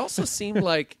 But he also seemed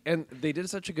like, and they did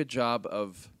such a good job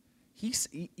of.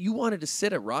 You wanted to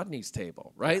sit at Rodney's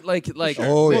table, right? Like, He was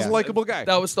a likable guy.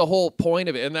 That was the whole point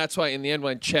of it, and that's why in the end,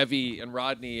 when Chevy and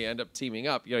Rodney end up teaming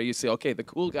up, you see, okay, the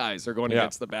cool guys are going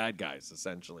against the bad guys,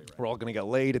 essentially. Right? We're all gonna get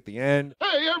laid at the end.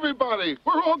 Hey, everybody,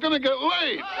 we're all gonna get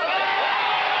laid.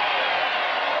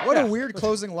 What a weird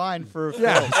closing line for a film.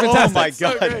 Yeah, Oh my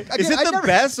God! Again, Is it the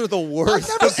best or the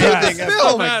worst? I've never seen this ending ever?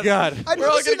 film. Oh my God. I've We're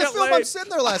all never seen gonna the get film. laid. I'm sitting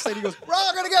there last night. He goes, "We're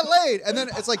all gonna get laid," and then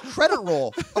it's like credit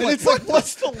roll. I'm like, It's like,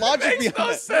 what's the logic Makes behind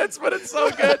no it? sense, but it's so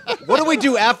good. What do we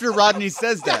do after Rodney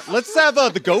says that? Let's have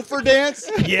the gopher dance.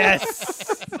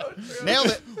 Yes. Nailed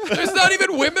it. There's not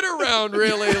even women around,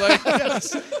 really. Like,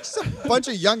 Just a bunch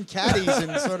of young caddies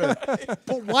and sort of.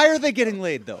 But why are they getting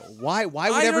laid though? Why would I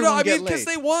don't know. everyone I get mean, because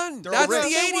laid? they won. They're all That's rich. the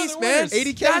They won, 80s, they're man. winners.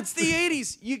 80K. That's the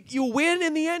 80s. You win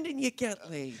in the end and you get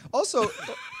laid. Also,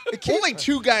 Only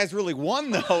two guys really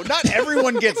won though. Not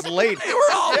everyone gets laid. They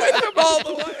were all with him all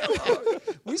the way along.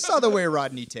 we saw the way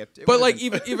Rodney tipped. It But would've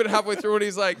like been- even halfway through it,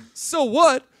 he's like, "So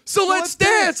what? So let's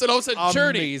dance!" And all of a sudden,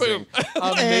 Journey, Amazing. boom.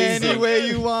 Amazing. any way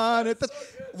you want it.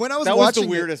 When I was That was watching the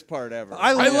it- weirdest part ever.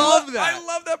 I I love that. I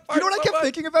love that part. You know what I so kept much.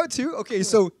 thinking about too? Okay,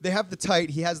 so they have the tight.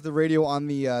 He has the radio on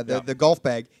the golf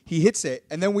bag. He hits it,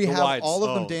 and then we have wides. all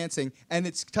of them Oh. dancing, and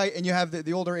it's tight. And you have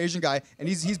the older Asian guy, and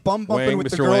he's bumping Wang, with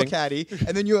the Mr. girl Wang. caddy,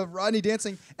 and then you have Rodney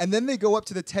dancing, and then they go up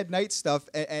to the Ted Knight stuff,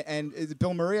 and is it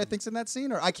Bill Murray I think's in that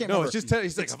scene, or I can't No, remember. it's just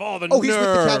he's like, of all the Oh, he's with the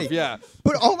nerve. caddy. Yeah.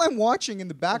 But all I'm watching in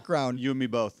the background You and me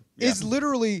both. is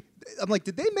literally. I'm like,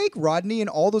 did they make Rodney and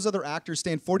all those other actors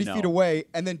stand 40 No. feet away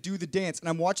and then do the dance? And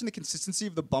I'm watching the consistency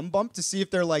of the bum bump to see if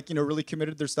they're like, really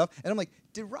committed to their stuff. And I'm like,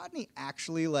 did Rodney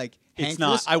actually like hang It's for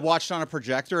not. this? I watched on a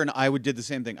projector, and I did the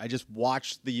same thing. I just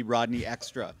watched the Rodney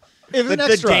extra. It was the, an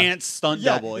extra. the dance stunt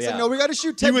Yeah. double. He's Yeah. like, no, we got to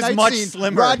shoot He Ted was Knight much scene.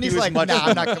 slimmer. Rodney's He was like, much nah,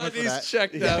 I'm slimmer. not coming for He's that.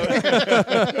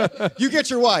 checked out. You get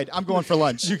your wide. I'm going for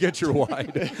lunch. You get your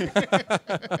wide.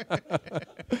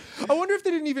 I wonder if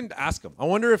they didn't even ask him. I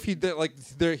wonder if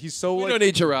he's so We like. don't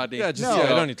need you, Rodney. Yeah, just No, I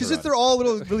don't need to. because if they're all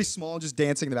really small, just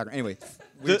dancing in the background. Anyway,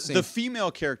 weird The scene.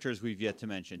 female characters we've yet to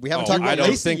mention. We haven't talked about I don't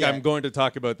Lacey think yet. I'm going to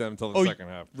talk about them until the second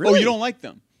half. Oh, you don't like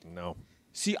them? No.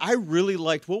 See, I really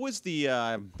liked. What was the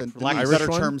for lack of Irish better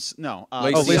one? terms? No,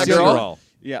 Lacey Lacey Underall? Underall.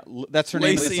 Yeah, that's her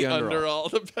name. Lacey Underall. Underall,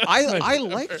 the best. I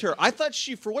liked her. I thought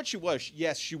for what she was.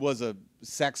 Yes, she was a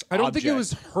sex. I don't think it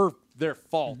object. was their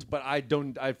fault, but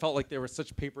I felt like they were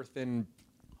such paper thin.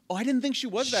 Oh, I didn't think she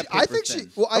was that. I think paper-thin.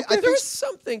 she. Well, I think there was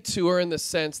something to her in the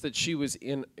sense that she was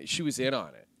in on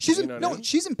it. she's You know what I mean?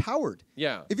 she's empowered.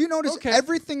 Yeah. If you notice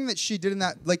everything that she did in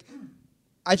that, like,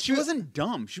 She wasn't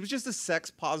dumb. She was just a sex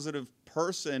positive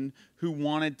person who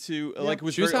wanted to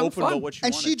was She was very having open fun. about what she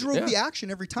and wanted. she to. drove the action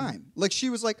every time. Like she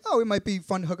was like, oh, it might be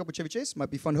fun to hook up with Chevy Chase. It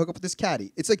might be fun to hook up with this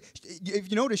caddy. It's like,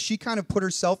 if you notice, she kind of put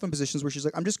herself in positions where she's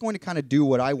like, I'm just going to kind of do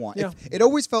what I want. Yeah. It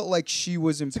always felt like she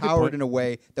was empowered point. in a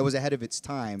way that was ahead of its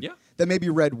time. Yeah. That maybe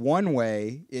read one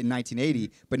way in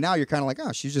 1980, but now you're kind of like,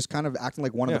 oh, she's just kind of acting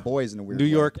like one of the boys in a weird New way.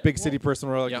 York, big city person.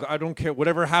 Where like, Yeah. I don't care.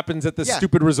 Whatever happens at this Yeah.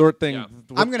 stupid resort thing, Yeah.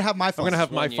 I'm gonna have my fun. I'm gonna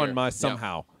have my 1 fun year.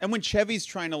 somehow. And when Chevy's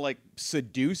trying to like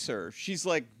seduce her, she's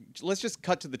like, "Let's just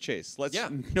cut to the chase. Let's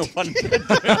no pun."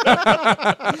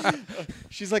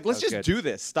 She's like, "Let's That's just good. do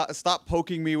this. Stop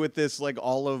poking me with this like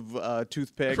olive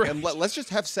toothpick, and let's just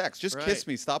have sex. Just kiss Right.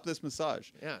 me. Stop this massage."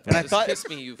 Yeah. And I Just thought, kiss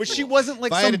me, you but she fool. wasn't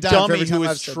like If I had some a dime for every dummy who time was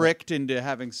I've said that. tricked into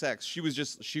having sex.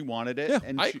 She wanted it,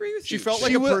 and I she, agree with she you. felt like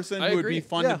She a wa- person I who would be agree.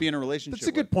 fun to be in a relationship. That's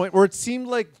a good with. point. Where it seemed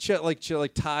like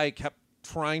Ty kept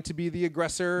trying to be the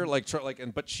aggressor,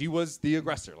 but she was the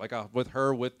aggressor. Like with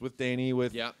her, with Danny,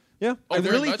 with Yeah. yeah. I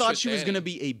very really much thought with she was Danny. going to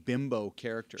be a bimbo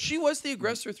character. She was the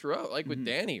aggressor throughout, like with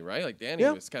Danny, right? Like Danny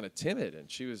Yeah. was kind of timid, and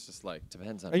she was just like,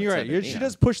 depends on. And you're what's right. happening. She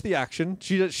does push the action.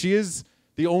 She is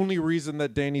the only reason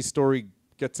that Danny's story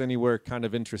gets anywhere kind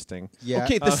of interesting. Yeah.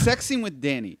 Okay, the sex scene with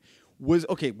Danny was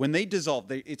okay when they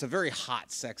dissolved. It's a very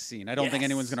hot sex scene. I don't think Yes.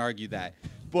 anyone's going to argue that.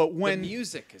 But when the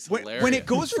music is when hilarious. it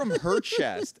goes from her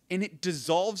chest and it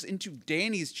dissolves into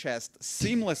Danny's chest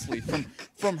seamlessly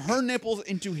from her nipples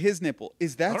into his nipple,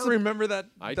 is that? I don't remember that.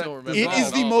 I don't remember. It that is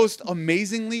at the all. most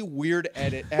amazingly weird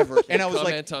edit ever. And I was like,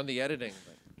 Comment on the editing.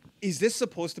 is this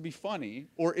supposed to be funny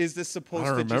or is this supposed I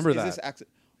don't to remember just, is that. this accident?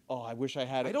 Oh, I wish I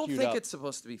had it I don't queued think up. it's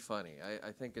supposed to be funny.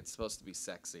 I think it's supposed to be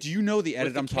sexy. Do you know the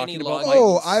edit the I'm Kenny talking about? Loggins. Mike?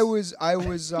 Oh, I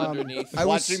was Underneath. I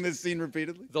was Watching this scene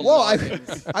repeatedly? The well,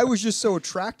 Loggins. I was just so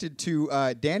attracted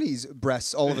to Danny's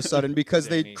breasts all of a sudden because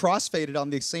they crossfaded on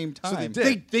the same time.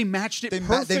 They matched it They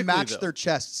perfectly. matched though. their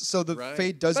chests, so the Right.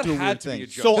 fade does That do a had weird to be thing. a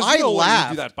joke. So There's I no way you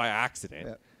laughed. do that by accident.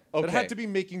 Yeah. It Okay. had to be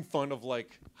making fun of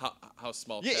like. How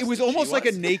small? Yeah, it chested was she almost like a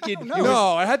was. naked. know. it was-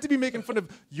 No, I had to be making fun of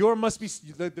the viewer must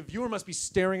be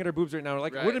staring at her boobs right now.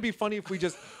 Like, Right. wouldn't it be funny if we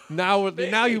just now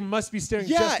you must be staring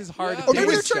Yeah, just as hard. yeah. At Or maybe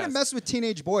they're Danny's trying to chest. mess with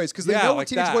teenage boys because they Yeah, know what like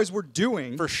teenage that. boys were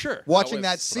doing For sure. watching That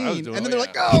that was scene, what I was and doing. then Oh, they're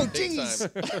like, yeah. "Oh, Big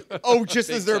jeez, time. Oh, just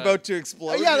Big as they're time. about to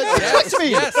explode. yeah, you Yes, tricked me,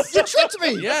 yes. you tricked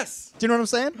me." Yes. Do you know what I'm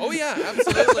saying? Oh yeah,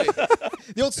 absolutely.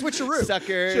 The old switcheroo.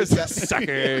 Suckers.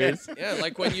 Suckers. Yeah,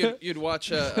 like when you'd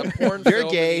watch a porn You're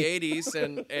film gay. in the 80s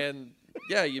and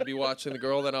yeah, you'd be watching the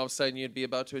girl, then all of a sudden you'd be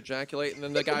about to ejaculate, and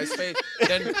then the guy's face,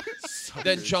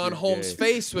 then John Holmes'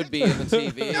 face would be in the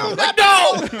TV. No, And you're like,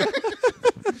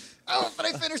 no! Oh, but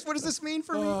I finished. What does this mean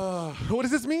for me? What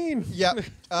does this mean? Yeah.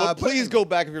 But please go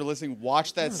back if you're listening.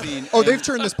 Watch that scene. Oh, and- they've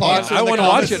turned this podcast. I wanna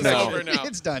watch it It's now. over now.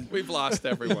 It's done. We've lost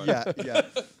everyone. Yeah.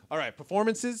 All right,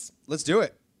 performances. Let's do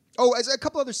it. Oh, as a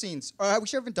couple other scenes. We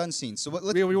haven't done scenes, so let's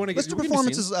We wanna let's get- do we can do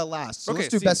performances last. So Okay,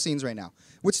 let's do scenes. best scenes right now.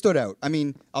 What stood out? I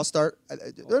mean, I'll start.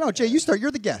 No, Jay, you start.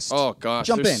 You're the guest. Oh gosh,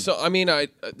 Jump there's in. So I mean,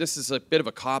 this is a bit of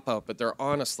a cop out, but there are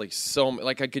honestly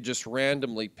like I could just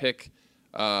randomly pick,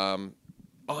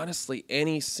 honestly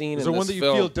any scene Is in there one this that you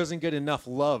film. feel doesn't get enough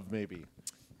love? Maybe.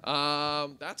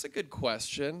 That's a good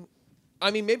question.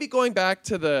 I mean, maybe going back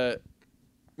to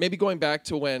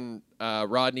when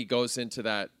Rodney goes into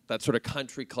that sort of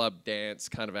country club dance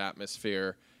kind of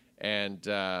atmosphere, and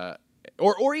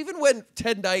or even when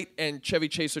Ted Knight and Chevy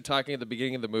Chase are talking at the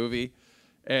beginning of the movie,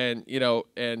 and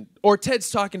or Ted's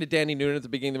talking to Danny Noonan at the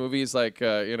beginning of the movie. He's like,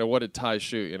 what did Ty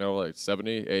shoot? Like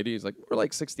 70, 80? He's like, we're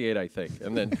like 68, I think.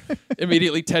 And then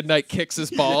immediately Ted Knight kicks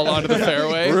his ball onto the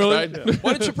fairway. Really? Right?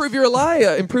 Why don't you improve your lie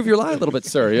a little bit,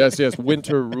 sir? Yes,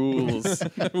 winter rules.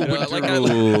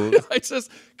 I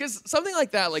just because something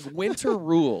like that, like winter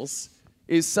rules,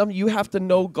 is you have to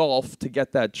know golf to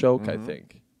get that joke. I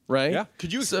think. Right? Yeah.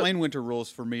 Could you explain winter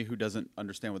rules for me who doesn't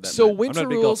understand what that So meant? winter I'm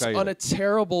not a big golf rules guy on either. a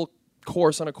terrible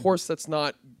course, on a course that's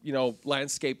not,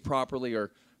 landscaped properly, or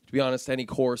to be honest, any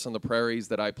course on the prairies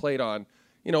that I played on,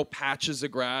 patches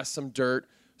of grass, some dirt.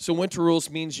 So winter rules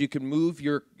means you can move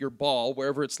your ball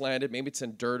wherever it's landed. Maybe it's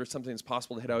in dirt or something that's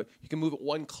possible to hit out. You can move it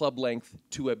one club length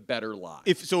to a better lie.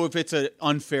 If it's an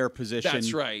unfair position.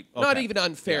 That's right. Okay. Not even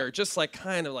unfair. Just like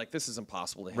kind of like this is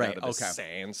impossible to hit Right, out of the okay.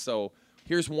 sand. So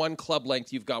here's one club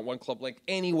length. You've got one club length.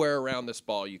 Anywhere around this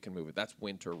ball, you can move it. That's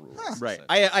winter rules. Right.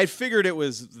 essentially. I figured it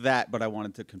was that, but I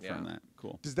wanted to confirm Yeah. that.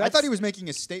 Cool. I thought he was making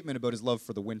a statement about his love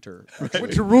for the winter.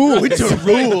 Winter rules. Winter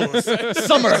rules.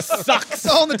 Summer sucks. It's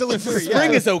all in the delivery.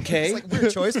 Spring yeah. is okay. It's like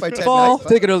weird choice by Ted Fall, Knight.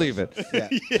 take it or leave it.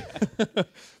 Yeah.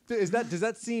 Does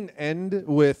that scene end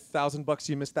with $1,000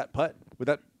 you missed that putt? Would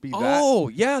that be that? Oh,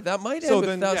 yeah, that might end So with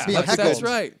then, $1,000 yeah, Being bucks. That's heckled.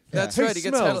 right. That's Hey, right. He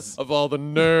gets smells. heckled. Of all the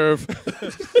nerve.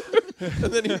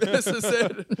 And then he misses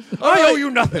it. I owe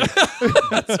you nothing.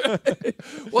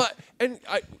 Well, and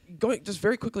just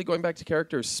very quickly going back to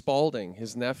characters, Spalding,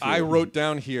 his nephew. I wrote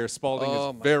down here Spalding Oh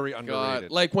is my very God.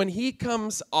 underrated. Like when he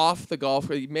comes off the golf,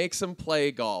 he makes him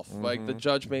play golf. Like Mm-hmm. the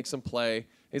judge makes him play.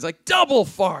 He's like, double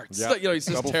farts. Yeah. He's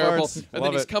just Double terrible. farts. And Love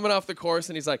then he's it. coming off the course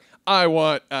and he's like, I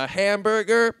want a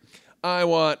hamburger. I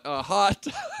want a hot.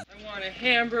 I want a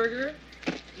hamburger.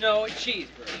 No, a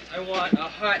cheeseburger. I want a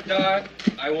hot dog.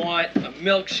 I want a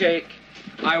milkshake.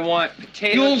 I want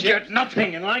potato You'll chips. get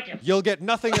nothing and like it. You'll get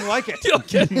nothing and like it. You'll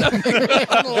get nothing.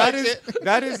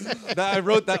 I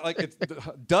wrote that like it's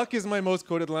Duck is my most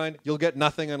quoted line. You'll get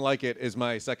nothing and like it is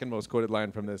my second most quoted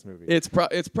line from this movie. It's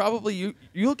probably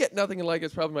you'll get nothing and like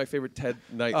it's probably my favorite Ted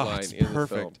Knight line it's in the film.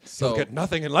 perfect. So You'll get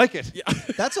nothing and like it.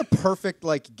 That's a perfect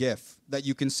GIF that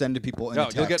you can send to people in a No,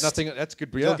 text. you'll get nothing. That's good.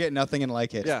 Yeah. You'll get nothing and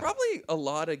like it. Yeah. probably a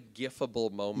lot of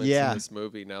gifable moments Yeah. in this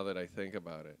movie now that I think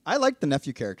about it. I like the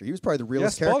nephew character. He was probably the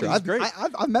realest Spalding, character. he's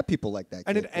great. I've met people like that.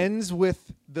 And kid. it ends with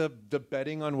the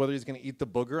betting on whether he's going to eat the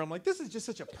booger. I'm like, this is just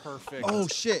such a perfect. Oh,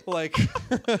 shit. Like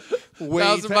way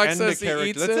 $1,000 to end the says he character.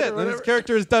 eats That's it or it. Then his whatever.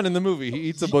 character is done in the movie. He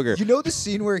eats a booger. You know the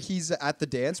scene where he's at the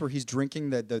dance where he's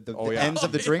drinking the Oh, yeah. ends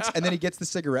of the drinks and then he gets the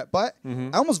cigarette butt? I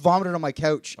almost vomited on my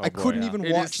couch. I boy, couldn't yeah. even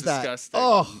It watch is that. disgusting.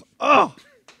 Oh.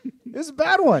 It was a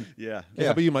bad one. Yeah.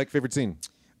 How about you, Mike? Favorite scene?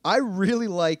 I really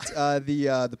liked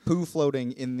the poo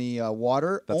floating in the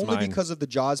water, That's only mine. because of the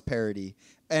Jaws parody.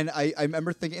 And I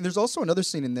remember thinking, and there's also another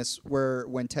scene in this where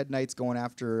when Ted Knight's going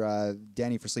after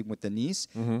Danny for sleeping with the niece,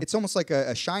 it's almost like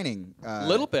a Shining. A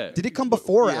little bit. Did it come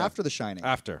before or after the Shining?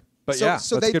 After. But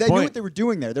so they knew what they were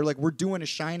doing there. They're like, we're doing a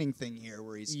Shining thing here,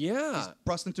 where he's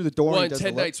busting through the door. Well, and he does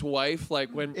Ted the look. Knight's wife, like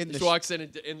when she walks in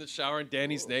the shower and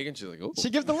Danny's naked, and she's like, "Oh."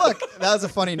 She gives the look. That was a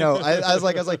funny note. I was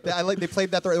like, they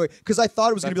played that the right way because I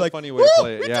thought it was going to be like, funny way to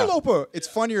play it, yeah. interloper. It's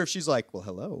funnier if she's like, well,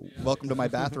 hello, welcome to my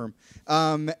bathroom.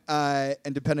 And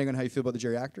depending on how you feel about the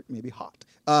geriatric, maybe hot.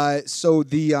 So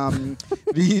the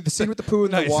scene with the poo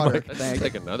in the water. Let's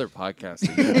take another podcast.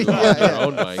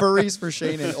 Furries for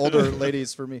Shane and older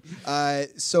ladies for me.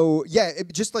 So yeah,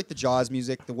 just like the Jaws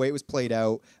music, the way it was played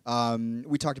out.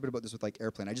 We talked a bit about this with like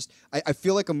Airplane. I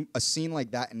feel like a scene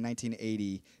like that in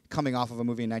 1980, coming off of a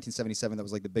movie in 1977 that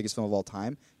was like the biggest film of all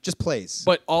time, just plays.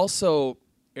 But also,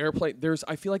 Airplane.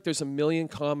 I feel like there's a million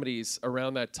comedies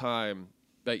around that time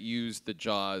that used the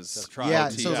Jaws. Yeah,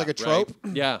 so it was like a trope.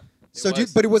 Right? Yeah.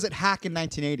 But it was at Hack in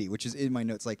 1980, which is in my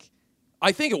notes. Like,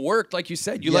 I think it worked, like you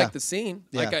said. You liked the scene,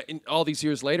 all these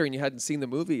years later, and you hadn't seen the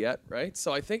movie yet, right?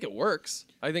 So I think it works.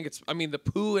 I think the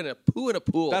poo in a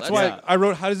pool. That's why I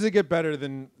wrote, how does it get better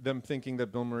than them thinking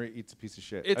that Bill Murray eats a piece of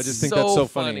shit? I just think that's so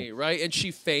funny, right? And she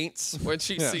faints when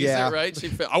she sees it,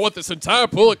 right? I want this entire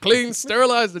pool clean,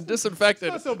 sterilized, and disinfected.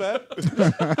 Not so bad.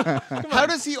 How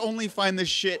does he only find the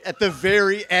shit at the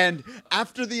very end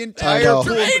after the entire pool?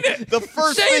 The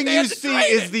first thing you see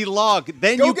is the log.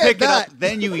 Then you pick it up.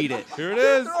 Then you eat it. Here it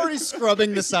is. They're already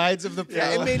scrubbing the sides of the pool.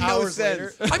 Yeah, it made no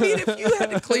sense. I mean, if you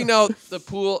had to clean out the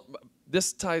pool.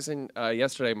 This ties in.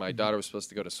 Yesterday, my daughter was supposed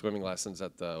to go to swimming lessons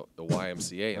at the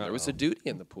YMCA, and there was a duty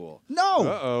in the pool. No.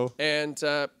 Uh-oh. And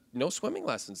no swimming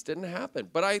lessons. Didn't happen.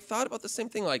 But I thought about the same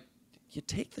thing, like, you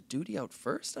take the duty out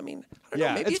first? I mean, I don't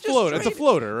know. Maybe it's floating. It's a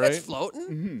floater, right? It's floating.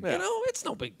 Mm-hmm. You know, it's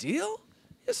no big deal.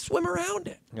 Just swim around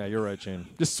it. Yeah, you're right, Shane.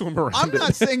 Just swim around I'm it.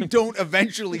 not saying don't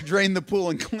eventually drain the pool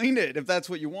and clean it if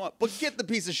that's what you want, but get the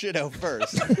piece of shit out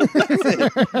first.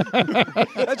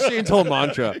 That's Shane's whole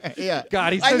mantra. Yeah.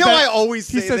 God, he says I always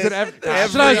say he says this it every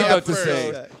every I was about to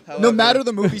episode. say. No matter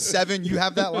the movie 7, you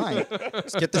have that line.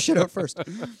 Just get the shit out first.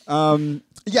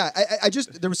 I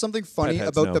just there was something funny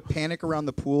about the panic around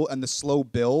the pool and the slow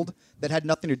build that had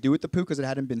nothing to do with the poo because it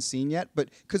hadn't been seen yet. But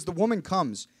because the woman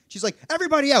comes, she's like,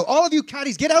 "Everybody out! All of you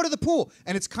caddies, get out of the pool!"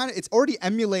 And it's already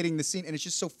emulating the scene, and it's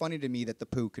just so funny to me that the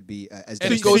poo could be as.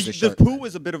 And the poo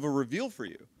was a bit of a reveal for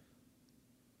you.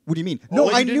 What do you mean?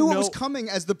 No, I knew it was coming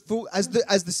as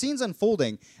the scene's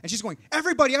unfolding, and she's going,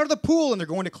 "Everybody out of the pool!" And they're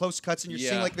going to close cuts, and you're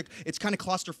seeing like it's kind of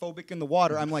claustrophobic in the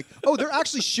water. I'm like, oh, they're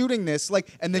actually shooting this,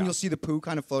 and then you'll see the poo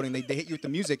kind of floating. They hit you with the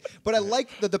music, but I like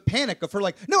the panic of her,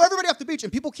 like, no, everybody off the beach,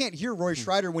 and people can't hear Roy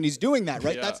Schreider when he's doing that,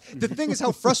 right? That's the thing is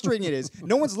how frustrating it is.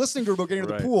 No one's listening to her about getting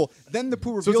to the pool. Then the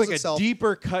pool reveals so it's like itself. a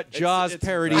deeper cut Jaws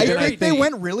parody. I think they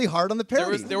went really hard on the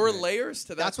parody. There were layers to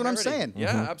that. That's what I'm saying.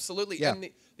 Yeah, absolutely. Yeah. And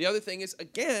the other thing is,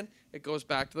 again, it goes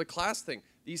back to the class thing.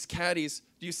 These caddies,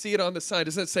 do you see it on the sign?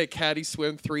 Doesn't it say caddies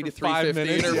swim 3 to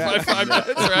 3:15 or 5 minutes,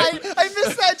 right? I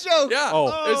missed that joke. Yeah.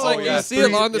 It's like you see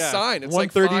it on the sign. It's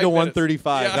 1:30 like to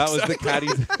 1:35. Yeah, that was the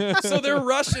caddies. So they're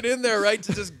rushing in there, right,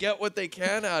 to just get what they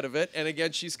can out of it. And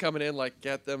again, she's coming in like,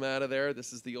 get them out of there.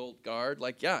 This is the old guard.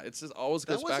 Like, yeah, it's just always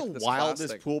goes back to this That was the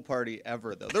wildest pool party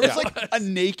ever, though. There was like a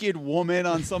naked woman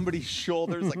on somebody's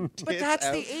shoulders, like tits But that's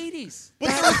out. the 80s. But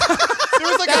there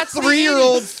was like a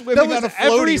 3-year-old swimming on a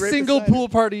floaty. Every right single beside pool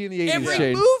party in the 80s. Every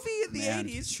Shane. movie in the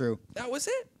 80s. It's true. That was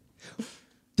it.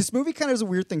 This movie kind of is a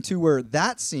weird thing too, where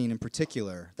that scene in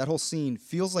particular, that whole scene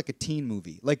feels like a teen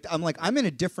movie. I'm in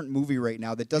a different movie right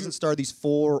now that doesn't star these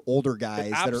 4 older guys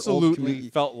It that are absolutely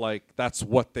felt like that's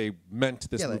what they meant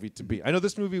this movie to be. I know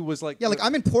this movie was like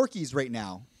I'm in Porky's right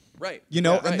now. Right. You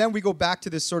know, Yeah, right. and then we go back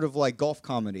to this sort of like golf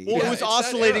comedy. Well, Yeah, it was it's that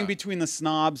oscillating era. between the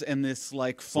snobs and this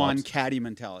like fun caddy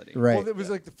mentality. Right. Well, it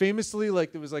was like famously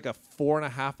like there was like a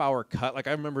 4.5 hour cut. Like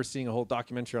I remember seeing a whole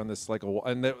documentary on this.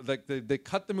 And they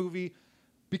cut the movie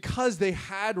because they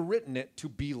had written it to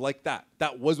be like that.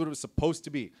 That was what it was supposed to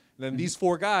be. And then these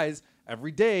 4 guys,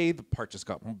 every day the part just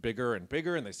got bigger and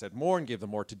bigger, and they said more and gave them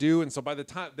more to do. And so by the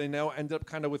time they now ended up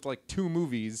kind of with like 2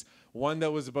 movies, one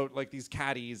that was about like these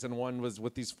caddies, and one was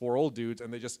with these 4 old dudes,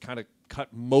 and they just kind of cut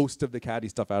most of the caddy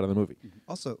stuff out of the movie.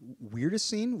 Also, weirdest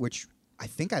scene, which I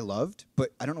think I loved,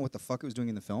 but I don't know what the fuck it was doing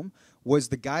in the film, was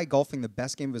the guy golfing the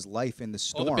best game of his life in the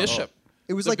storm. The Bishop.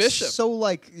 It was the like bishop. so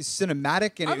like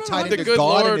cinematic, and it tied the into good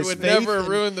God Lord and his would faith. never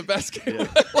ruin the best game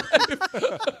of my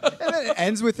life. And then it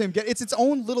ends with him. It's its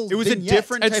own little. It was vignette. a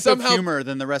different And type somehow- of humor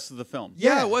than the rest of the film.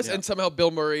 Yeah, it was. And somehow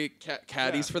Bill Murray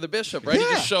caddies for the bishop, right?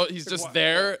 Yeah. He's just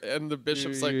there, and the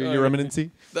bishop's like, Your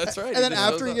Eminency. That's right. And then just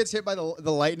after shows he up. gets hit by the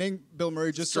lightning, Bill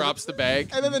Murray just drops the bag.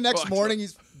 And then the next Fuck. morning,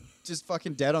 he's just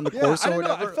fucking dead on the Yeah, course I or don't know.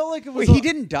 whatever. I felt like it was. Wait, he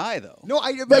didn't die though. No,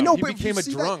 I know, he but became you a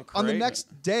see that drunk, on the right?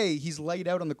 next day, he's laid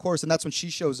out on the course, and that's when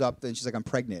she shows up. And she's like, "I'm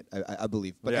pregnant," I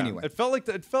believe. But anyway, it felt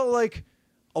like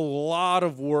a lot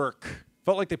of work.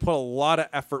 Felt like they put a lot of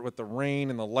effort with the rain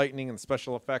and the lightning and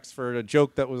special effects for a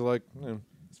joke that was like,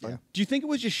 it's fine. Do you think it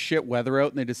was just shit weather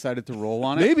out and they decided to roll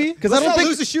on it? Maybe. Because I don't think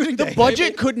lose the shooting the day.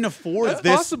 budget couldn't afford That's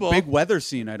this possible. big weather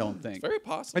scene. I don't think. Very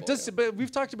possible. It does, but we've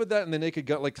talked about that in the Naked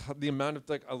Gun, like the amount of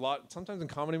like a lot. Sometimes in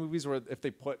comedy movies, where if they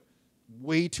put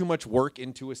way too much work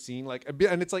into a scene, like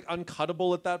and it's like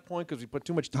uncuttable at that point because we put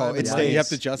too much time. it and stays. money. You have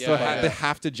to justify So it. they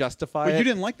have to justify But it. you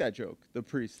didn't like that joke, the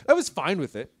priest. I was fine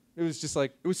with it. It was just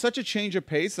like It was such a change of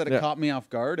pace that it Yeah. caught me off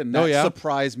guard, and Oh, that yeah?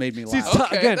 surprise made me See, laugh. it's tough.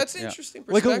 Okay, Again, that's an interesting like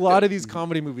perspective. a lot of these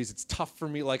comedy movies, it's tough for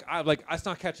me. Like it's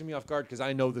not catching me off guard because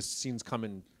I know this scene's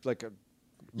coming like a.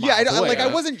 Yeah, miles away. I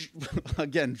wasn't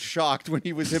again shocked when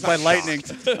he was hit by lightning.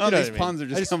 Oh, what these I mean. puns are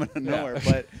just coming out of nowhere.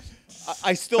 But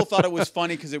I still thought it was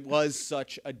funny because it was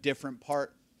such a different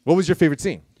part. What was your favorite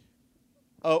scene?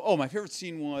 Oh, my favorite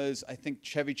scene was I think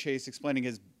Chevy Chase explaining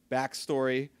his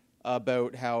backstory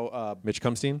about how. Mitch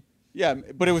Cumstein. Yeah,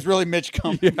 but it was really Mitch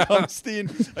Cumstein,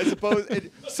 I suppose.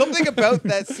 Something about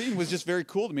that scene was just very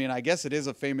cool to me, and I guess it is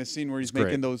a famous scene where he's great.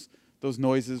 making those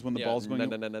noises when the ball's going.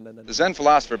 The Zen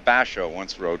philosopher Basho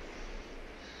once wrote,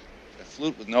 "A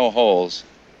flute with no holes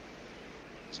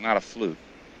is not a flute,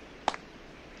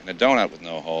 and a donut with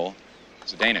no hole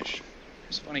is a Danish."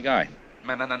 He's a funny guy.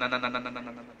 What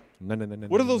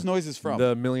are those noises from?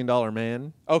 The $1 Million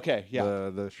Man. Okay, yeah.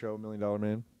 The show $1 Million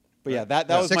Man. But yeah, that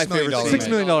was my $6 million favorite scene. Man. $6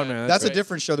 Million Man. That's a right.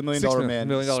 different show. The $1 Million $6 Man,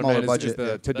 Million smaller Man budget. is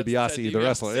the Ted That's DiBiase, Ted the DiBiase.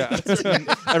 wrestler.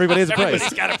 Yeah, everybody has a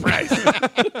price. got a price.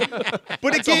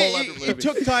 But That's a whole other movie. it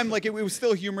took time. Like it was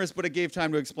still humorous, but it gave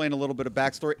time to explain a little bit of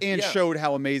backstory and Yeah. showed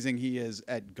how amazing he is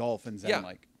at golf and Zen. Yeah.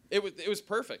 Like It was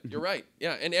perfect. You're right.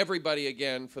 Yeah, and everybody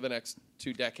again for the next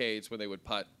 2 decades when they would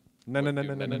putt. No. They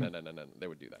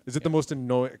would do that. Is it the most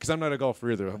annoying? Because I'm not a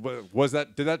golfer either. Was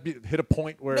that? Did that hit a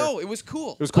point where? No, it was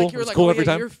cool. It was cool? Like you were It was like, cool oh, every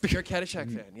yeah, time? You're a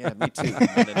Caddyshack fan. Yeah, me too. You know,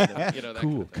 that kind of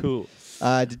thing. Cool.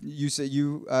 Did you say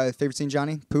favorite scene,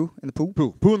 Johnny? Pooh in the pool?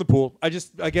 Poo in the pool. I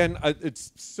just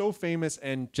it's so famous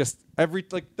and just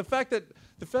the fact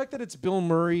that it's Bill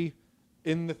Murray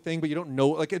in the thing, but you don't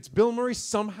know it's Bill Murray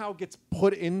somehow gets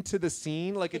put into the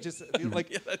scene. Like it just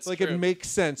that's it true. makes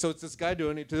sense. So it's this guy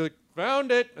doing it to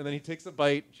found it, and then he takes a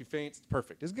bite. She faints.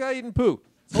 Perfect. This guy eating poo.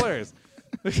 It's hilarious.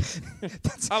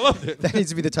 I loved it. That needs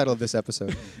to be the title of this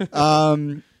episode.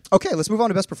 Okay, let's move on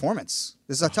to best performance.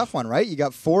 This is a tough one, right? You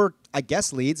got 4, I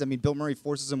guess, leads. I mean, Bill Murray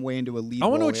forces him way into a lead. I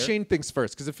want to know role what here. Shane thinks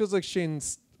first, because it feels like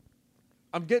Shane's.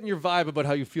 I'm getting your vibe about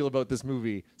how you feel about this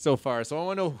movie so far, so I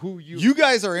want to know who you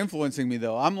guys are influencing me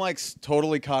though. I'm like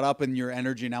totally caught up in your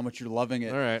energy and how much you're loving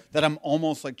it. All right. That I'm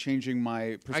almost like changing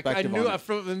my perspective. I knew on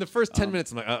it. in the first 10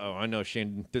 minutes, I'm like, I know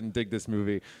Shane didn't dig this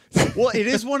movie. Well, it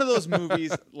is one of those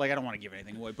movies. Like I don't want to give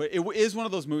anything away, but it is one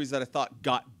of those movies that I thought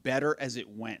got better as it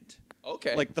went.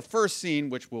 Okay. Like the first scene,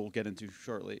 which we'll get into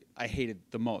shortly, I hated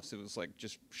the most. It was like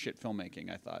just shit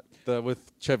filmmaking, I thought.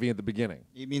 With Chevy at the beginning.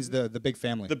 It means the big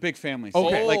family. The big family.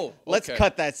 Okay. scene. Oh, Like let's okay.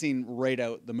 cut that scene right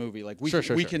out the movie. Like we Sure.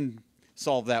 can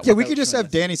solve that. Yeah, we without could just showing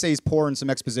have this. Danny say he's pouring some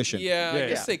exposition. Yeah, I Yeah,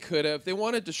 guess yeah. they could have. They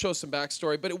wanted to show some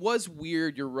backstory, but it was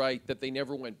weird. You're right that they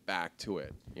never went back to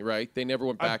it. You're right. They never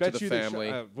went I back to bet the you family.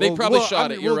 They They probably shot I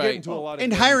mean, it. You're we'll right. Get into a lot of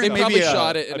And things. hiring They maybe probably a-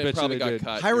 shot it I and bet it probably you got they did.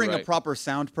 cut. Hiring You're a right. proper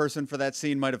sound person for that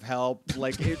scene might have helped.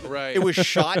 Like it, Right. it was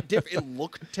shot different. It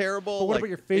looked terrible. But what like, about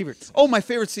your favorites? Oh, my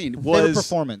favorite scene was Favorite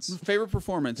performance. Favorite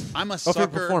performance. I'm a Oh, sucker.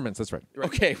 favorite performance. That's right.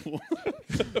 Okay. Well,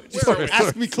 Sorry,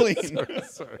 ask me clean.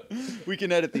 Sorry. We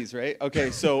can edit these, right?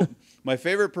 Okay. So my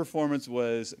favorite performance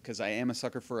was because I am a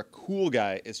sucker for a cool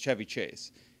guy is Chevy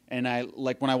Chase, and I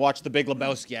like when I watch The Big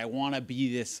Lebowski. I want to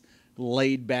be this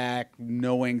laid back,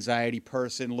 no anxiety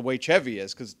person the way Chevy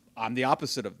is because I'm the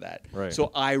opposite of that. Right.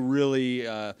 So I really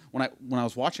when I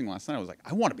was watching last night, I was like,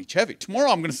 I want to be Chevy.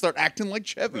 Tomorrow I'm going to start acting like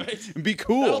Chevy and be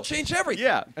cool. That'll change everything.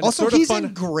 Yeah. And Also, it's sort of he's fun-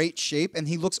 in great shape, and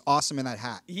he looks awesome in that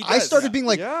hat. He I does, started yeah. being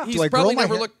like, Yeah. do He's I grow probably my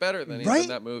never hair? looked better than he right? did in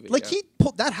that movie. Like yeah.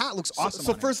 that hat looks awesome.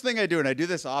 So on him. first thing I do, and I do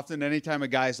this often, anytime a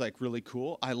guy's like really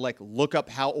cool, I like look up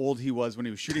how old he was when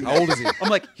he was shooting. How old is he? I'm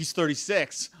like, he's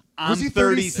 36. I'm he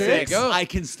 36. 36? I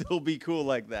can still be cool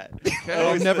like that.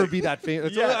 I'll never be that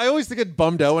famous. Yeah. I always get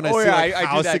bummed out when I see yeah, like, I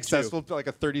how do that successful like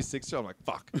a 36-year-old. I'm like,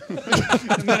 fuck.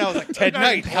 And then I was like, Ted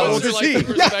Knight, how old is he?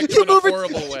 You move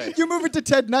it. You move it to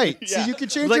Ted Knight, so Yeah. you can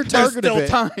change Like, your target there's a bit.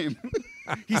 still time.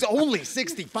 He's only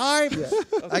 65.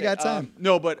 I got time.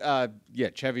 No, but yeah,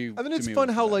 Chevy. And then to it's me fun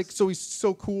was how the like best. so he's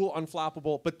so cool,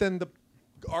 unflappable, but then the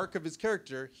arc of his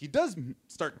character, he does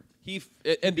start. In he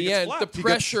the gets end, flapped. the He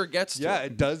pressure gets, gets to yeah, him.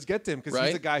 it does get to him because Right?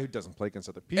 he's a guy who doesn't play against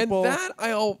other And people. that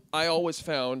I always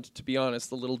found, to be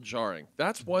honest, a little jarring.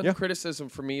 That's one Yeah. criticism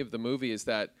for me of the movie is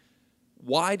that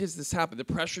why does this happen? The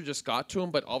pressure just got to him,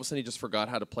 but all of a sudden he just forgot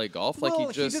how to play golf. well,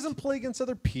 Like he doesn't play against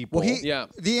other people. Well, Yeah.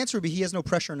 the answer would be he has no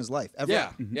pressure in his life ever.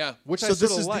 yeah, Yeah. which I So sort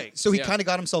this of is like. so he Yeah. kind of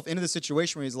got himself into the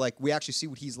situation where he's like, we actually see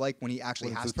what he's like when he actually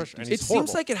When has it's to. pressure. do And It he's seems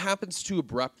horrible. like it happens too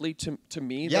abruptly to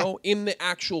me, Yeah. though, in the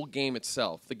actual game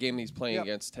itself, the game he's playing Yep.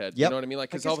 against Ted. Yep. You know what I mean? Like,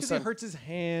 I because guess all of a 'cause sudden, it hurts his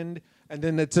hand, and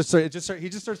then he just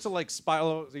starts to like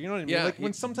spiral. You know what I mean? Yeah, Like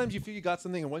when he- sometimes you feel you got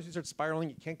something, and once you start spiraling,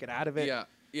 you can't get out of it. yeah.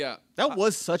 That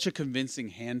was such a convincing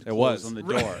hand close was. on the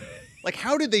door. Like,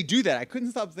 how did they do that? I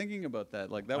couldn't stop thinking about that.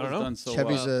 Like, that I was don't know. done so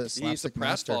Chevy's well. a He's a slapstick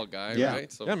master. pratfall guy, Yeah.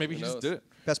 right? So Yeah, maybe who he just knows? did it.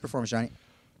 Best performance, Johnny.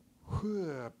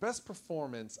 Best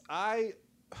performance, I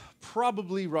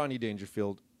probably Rodney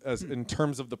Dangerfield as in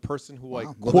terms of the person who I Wow,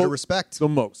 little bit quote of respect. the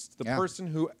most. The Yeah. person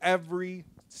who every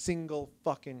single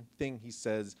fucking thing he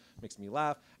says makes me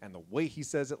laugh, and the way he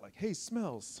says it, like, "Hey,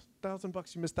 smells,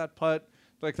 $1,000 you missed that putt."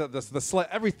 Like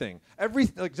everything,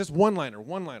 like just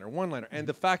one-liner, and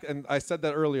the fact, and I said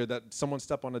that earlier, that someone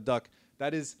stepped on a duck.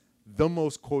 That is the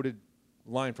most quoted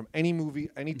line from any movie,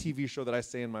 any TV show that I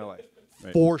say in my life,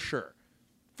 for sure.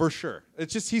 For sure.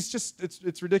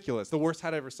 It's ridiculous. The worst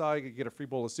hat I ever saw, you could get a free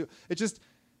bowl of soup.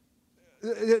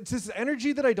 It's this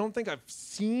energy that I don't think I've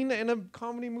seen in a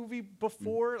comedy movie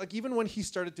before. Like, even when he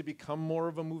started to become more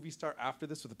of a movie star after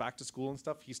this with Back to School and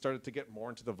stuff, he started to get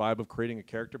more into the vibe of creating a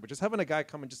character. But just having a guy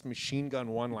come and just machine gun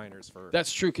one-liners for...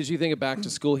 That's true, because you think of Back to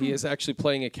School, he is actually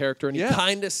playing a character, and he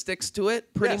kind of sticks to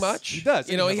it pretty Yes, much. He does.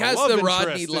 You know, he a has love the interest,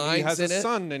 Rodney and lines he has in a it.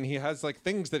 son, and he has like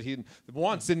things that he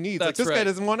wants and needs. Like, That's this guy right.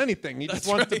 doesn't want anything. He just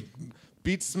wants to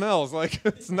beat smells. Like,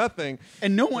 it's nothing.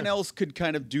 And no one else could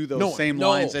kind of do those No one. same No.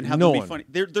 lines and have No them be one. funny.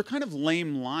 They're kind of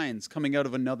lame lines coming out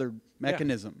of another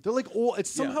mechanism. They're like old. It's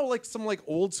somehow like some like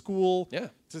old school. Yeah.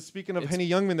 To speaking of It's Henny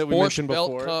Youngman that we Borscht mentioned Belt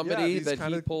before. comedy these that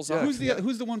kinda- he pulls yeah. off.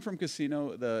 Who's the one from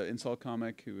Casino, the insult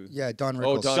comic who? Yeah, Don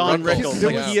Oh, Rickles. Don Rickles. Rickles.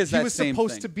 Like, he is He that was same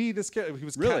supposed thing. to be this guy. He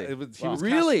was Really? He was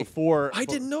Really? cast before. I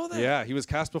didn't know that. Yeah, he was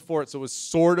cast before it, so it was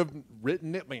sort of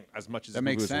written. I mean, as much as That the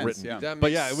movie makes was sense, written. yeah. That But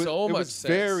makes yeah, it was, so it much was sense.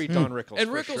 very Don Rickles. And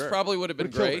for Rickles sure. probably would have been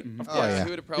Would've killed great. it. Oh, Yeah, yeah. he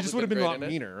would have He probably just would have been a great lot in it.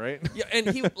 meaner, right? Yeah, and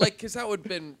he like because that would have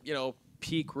been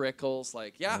peak Rickles.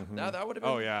 Like that would have been.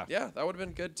 Oh, yeah. that would have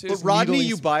been good too. But Rodney, needling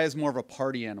you sp- buy as more of a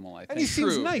party animal, I think. And he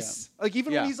seems True. nice. Like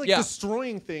even when Yeah. he's like Yeah.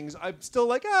 destroying things, I'm still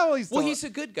like, oh, well, Well, he's a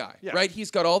good guy, Yeah. right?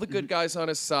 He's got all the good guys on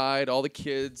his side. All the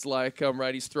kids like him,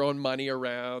 right? He's throwing money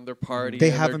around. They're partying. They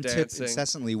have they're him tip dancing.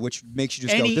 incessantly, which makes you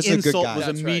just Any go, this is a good insult guy. was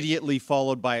That's right. immediately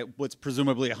followed by what's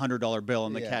presumably a $100 bill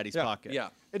in the Yeah. caddy's Yeah. pocket. Yeah,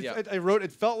 yeah. I wrote,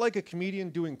 it felt like a comedian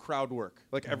doing crowd work.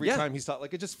 Like every Yeah. time he started,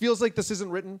 like it just feels like this isn't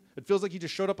written. It feels like he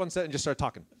just showed up on set and just started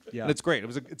talking. Yeah. And it's great.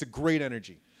 It's a great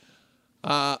energy.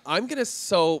 I'm gonna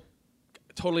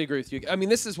totally agree with you. I mean,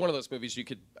 this is one of those movies you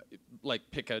could like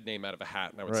pick a name out of a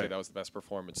hat, and I would say Right. that was the best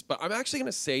performance. But I'm actually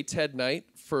gonna say Ted Knight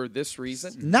for this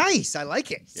reason. Nice, I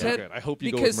like it. Yeah, good. I hope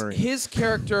you go with because Murray. his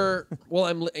character. Well,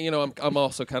 I'm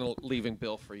also kind of leaving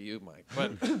Bill for you, Mike.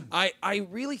 But I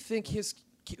really think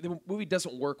the movie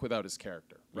doesn't work without his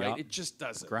character, right? Yeah. It just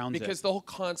doesn't. Grounds it. because the whole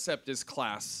concept is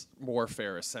class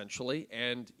warfare essentially,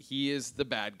 and he is the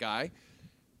bad guy.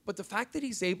 But the fact that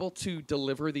he's able to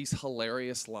deliver these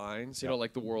hilarious lines, you know,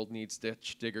 like the world needs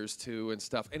ditch diggers too and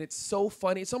stuff, and it's so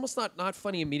funny. It's almost not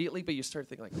funny immediately, but you start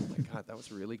thinking like, oh my God, that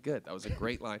was really good. That was a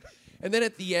great line. And then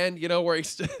at the end, you know, where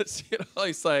he's just, you know,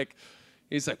 he's like,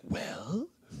 well,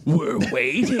 we're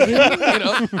waiting. You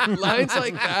know, lines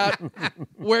like that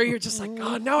where you're just like,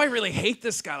 oh, now I really hate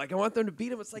this guy. Like, I want them to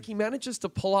beat him. It's like he manages to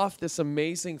pull off this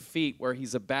amazing feat where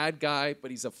he's a bad guy,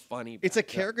 but he's a funny It's a bad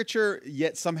guy. caricature,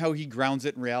 yet somehow he grounds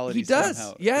it in reality. He does,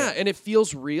 somehow. yeah, and it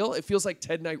feels real. It feels like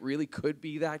Ted Knight really could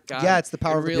be that guy. Yeah, it's the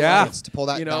power in of the real performance life. to pull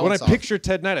that You know, When I balance off. picture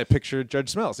Ted Knight, I picture Judge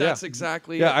Smells. That's yeah.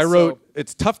 exactly Yeah, it. I wrote, So-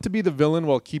 it's tough to be the villain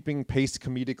while keeping pace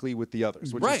comedically with the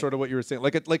others, which Right. is sort of what you were saying.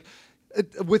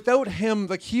 Without him,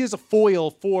 like he is a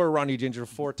foil for Rodney Ginger,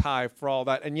 for Ty, for all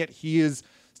that, and yet he is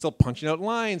still punching out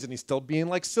lines and he's still being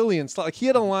like silly and stuff. Like he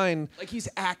had a line. like he's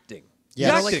acting. Yeah.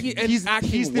 You know, Acting. like he's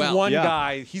acting the well. one Yeah.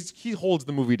 guy. He holds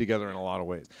the movie together in a lot of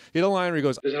ways. He had a line where he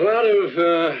goes, There's a lot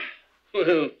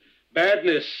of,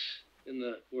 badness in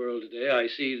the world today. I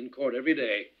see it in court every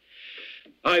day.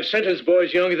 I've sentenced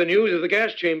boys younger than you to the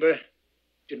gas chamber.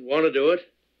 Didn't want to do it.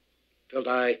 Felt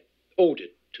I owed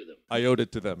it to them. I owed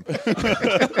it to them.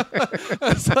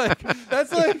 that's like,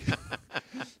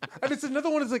 and it's another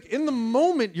one. It's like in the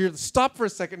moment you're stop for a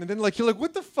second, and then like you're like,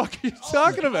 what the fuck are you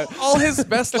talking about? All his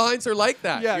best lines are like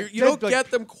that. Yeah, you don't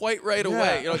get them quite right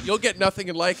away. You'll get nothing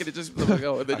and like it. It just like,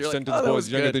 oh, and then I've you're like, sentenced oh, that boys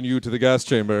was younger good. than you to the gas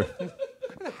chamber.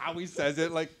 How he says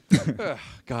it, like,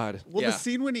 God. Well, the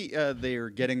scene when they're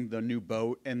getting the new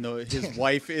boat and his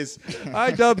wife is, I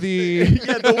dub the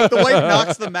the wife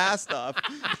knocks the mast off,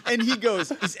 and he goes,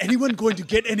 "Is anyone going to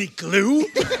get any glue?"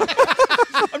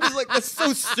 I'm just like, that's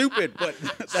so stupid, but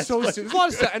that's so stupid. There's a lot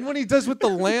of stuff. And when he does with the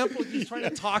lamp, like he's trying to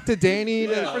talk to Danny,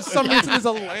 and for some reason there's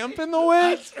a lamp in the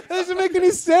way. That doesn't make any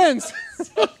sense.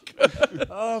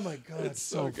 Oh my God, it's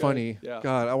so funny. Yeah.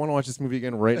 God, I want to watch this movie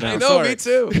again right now. I know, Sorry. me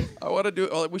too. I want to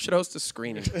do. We should host a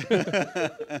screening. That'd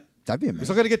be We're amazing.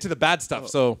 still gonna get to the bad stuff.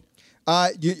 So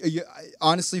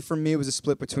Honestly, for me, it was a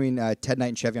split between Ted Knight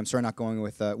and Chevy. I'm sorry, not going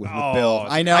with Bill. Oh,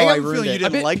 I know I I have a ruined feeling you it.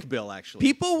 didn't like Bill, actually.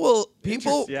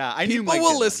 People, Yeah, I knew people Mike will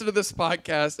didn't. listen to this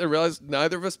podcast and realize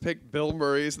neither of us picked Bill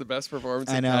Murray as the best performance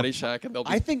I in know. Caddyshack, and they'll be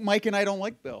I think Mike and I don't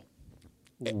like Bill.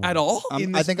 at all.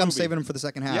 in I this think I'm movie. saving him for the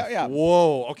second half. Yeah.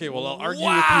 whoa. Okay, well I'll argue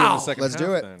with you in the second Let's half,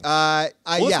 do it. then.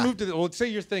 Let's Let's move to the. Well, say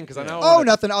your thing because I know. Oh,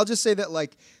 nothing. I'll just say that,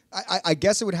 like, I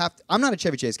guess it would have to. I'm not a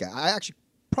Chevy Chase guy. I actually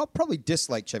probably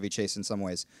dislike Chevy Chase in some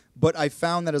ways. But I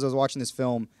found that as I was watching this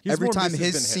film, He's every more time misses than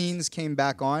his hits. scenes came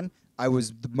back on, I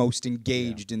was the most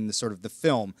engaged in the sort of the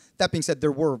film. That being said,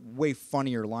 there were way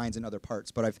funnier lines in other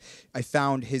parts, but I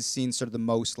found his scenes sort of the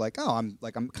most like, oh, I'm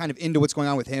kind of into what's going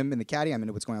on with him and the caddy. I'm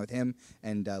into what's going on with him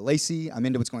and Lacey. I'm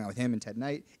into what's going on with him and Ted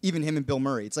Knight. Even him and Bill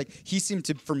Murray. It's like he seemed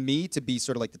to, for me, to be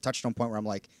sort of like the touchstone point where I'm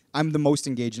like, I'm the most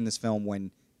engaged in this film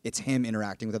when it's him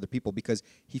interacting with other people because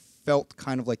he felt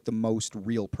kind of like the most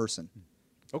real person.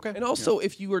 Okay. And also,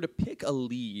 if you were to pick a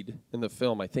lead in the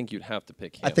film, I think you'd have to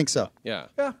pick him. I think so. Yeah,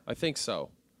 I think so.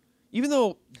 Even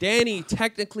though Danny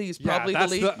technically is probably the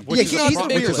that's lead, the- which is he's a not pro-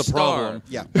 the which biggest is a problem.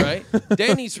 star. Yeah. Right?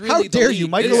 Danny's really How the dare lead. you,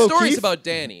 Michael The story's O'Keefe? about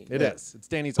Danny. It is. It's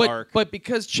Danny's But, arc. but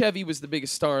because Chevy was the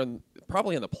biggest star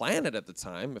probably on the planet at the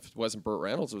time, if it wasn't Burt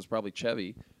Reynolds, it was probably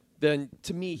Chevy, then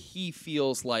to me, he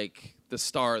feels like the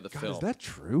star of the film. Is that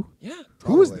true? Yeah.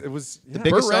 Who was Probably. it? Was The yeah.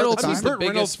 biggest Burt star at the Reynolds time? is the Burt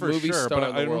Reynolds biggest for movie sure, star but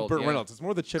in I the don't know world. Burt yeah. Reynolds. It's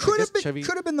more the Chevy. Could I guess have been, Chevy.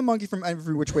 could have been the monkey from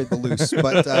every which way but loose,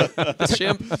 but The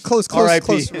chimp, close.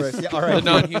 R.I.P. Yeah, all right. the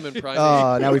non-human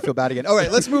primate. Now we feel bad again. All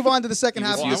right, let's move on to the second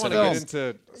half Well, of I this want film. to get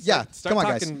into. Yeah, start come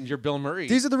on, guys. talking your Bill Murray.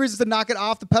 These are the reasons to knock it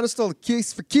off the pedestal.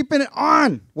 Keys for keeping it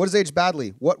on. What has aged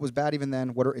badly? What was bad even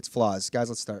then? What are its flaws? Guys,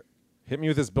 let's start. Hit me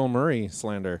with this Bill Murray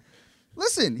slander.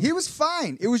 Listen, he was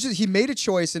fine. It was just he made a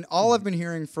choice, and all I've been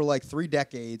hearing for like 3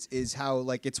 decades is how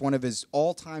like it's one of his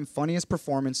all-time funniest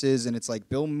performances, and it's like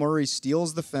Bill Murray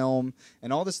steals the film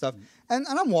and all this stuff. And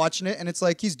I'm watching it, and it's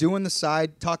like he's doing the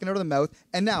side, talking out of the mouth.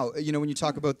 And now, you know, when you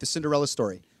talk about the Cinderella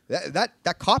story,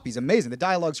 that copy's amazing. The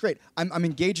dialogue's great. I'm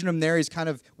engaging him there. He's kind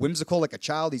of whimsical, like a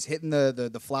child. He's hitting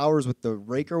the flowers with the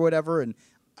rake or whatever, and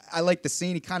I like the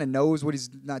scene. He kind of knows what he's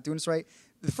not doing this right.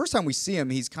 The first time we see him,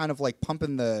 he's kind of like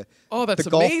pumping the that's the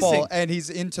golf amazing. ball, and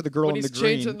he's into the girl When in he's the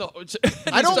green. changing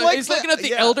the, I don't like He's that. looking at the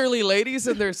Yeah. elderly ladies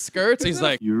in their skirts. He's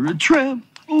like, You're a tramp.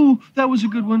 Oh, that was a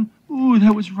good one. Oh,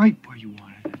 that was right where you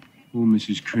wanted it. Oh,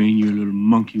 Mrs. Crane, you're a little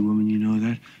monkey woman, you know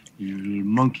that? You're a little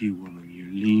monkey woman.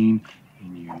 You're lean,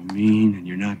 and you're mean, and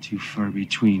you're not too far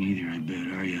between either, I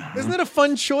bet, are you? Huh? Isn't that a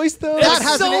fun choice though? that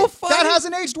hasn't so aged, that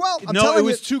hasn't aged well. I'm No, telling it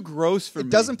was you, too gross for me. it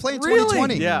doesn't play in Really?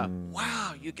 2020. Yeah.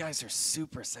 wow, you guys are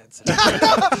super sensitive.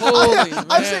 Holy man.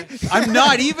 I'm saying, I'm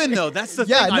not even, though. That's the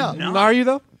Yeah, thing. no. I'm not. Are you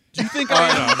though? Do you think Oh, I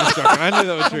am? no, I'm just joking. I knew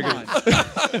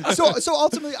that was triggering. so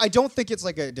ultimately, I don't think it's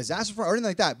like a disaster for or anything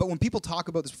like that. But when people talk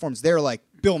about this performance, they're like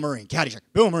Bill Murray and Caddyshack,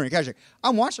 Bill Murray and Caddyshack.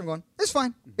 I'm watching, I'm going, it's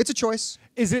fine. It's a choice.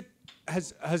 Is it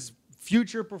has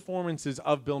future performances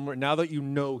of Bill Murray, now that you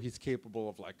know he's capable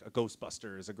of like a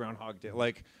Ghostbusters, a Groundhog Day,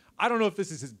 like I don't know if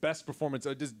this is his best performance.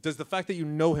 Does the fact that you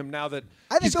know him now that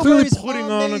I think he's Bill clearly Murray's putting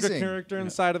on like a amazing. character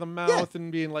inside of the mouth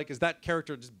and being like, is that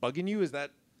character just bugging you? Is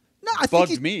that No, I think Bugged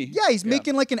he's, me. Yeah, he's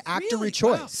making like an actory Really?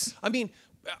 choice. Wow. I mean,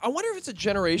 I wonder if it's a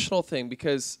generational thing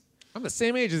because I'm the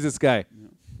same age as this guy?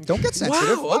 Don't get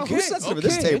sensitive. Wow, okay, Who's sensitive at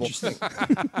this okay, table?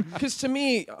 Because to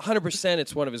me, 100%,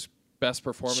 it's one of his best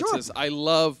performances. Sure. I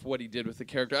love what he did with the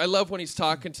character. I love when he's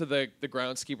talking to the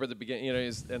groundskeeper at the beginning, you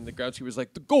know, and the groundskeeper's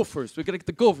like, the gophers, we gotta get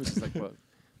the gophers. He's like, what?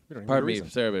 Pardon me,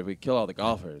 sir, but if we kill all the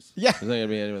golfers, Yeah. there's not gonna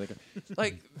be anyone.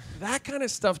 Like that kind of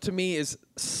stuff to me is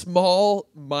small,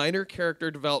 minor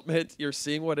character development. You're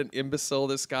seeing what an imbecile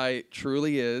this guy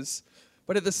truly is.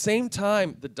 But at the same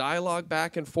time, the dialogue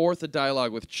back and forth, the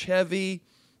dialogue with Chevy,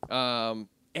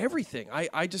 everything.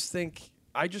 I just think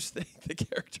the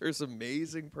character is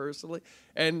amazing personally.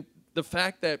 And the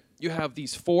fact that you have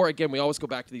these four, again, we always go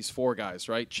back to these four guys,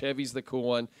 right? Chevy's the cool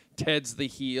one, Ted's the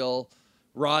heel,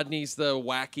 Rodney's the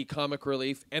wacky comic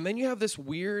relief, and then you have this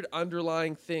weird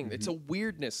underlying thing. It's a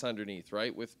weirdness underneath,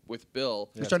 right? With Bill,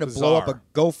 he's trying to blow up a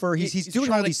gopher. He's doing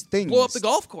all these things. Blow up the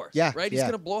golf course. Yeah, right. He's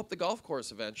going to blow up the golf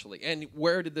course eventually. And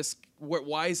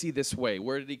why is he this way?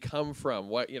 Where did he come from?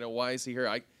 Why is he here?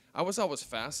 I was always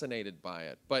fascinated by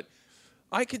it, but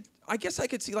I guess I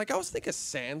could see, like, I was thinking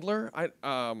Sandler.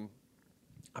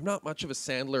 I'm not much of a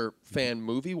Sandler fan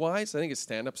movie-wise. I think his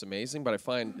stand-up's amazing, but I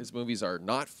find his movies are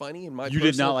not funny in my personal opinion.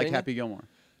 You did not like Happy Gilmore?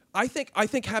 I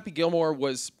think Happy Gilmore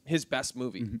was his best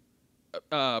movie.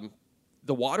 The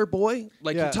Water Boy,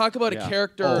 like you talk about a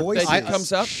character that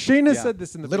comes up. Shayna said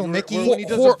this in the Little Nicky when he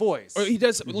does a voice. Or he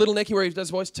does Little Nicky where he does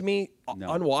voice. To me,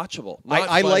 unwatchable.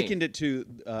 I likened it to.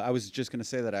 I was just going to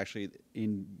say that actually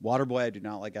in Waterboy, I do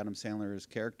not like Adam Sandler's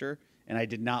character, and I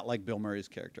did not like Bill Murray's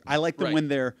character. I like them when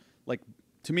they're like.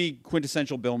 To me,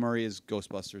 quintessential Bill Murray is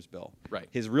Ghostbusters Bill. Right.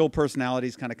 His real personality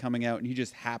is kind of coming out, and he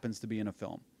just happens to be in a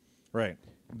film. Right.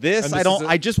 This I don't.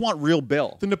 I just want real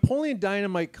Bill. The Napoleon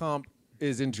Dynamite comp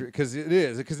is interesting because it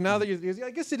is. Because now that I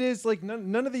guess it is like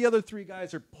none of the other three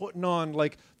guys are putting on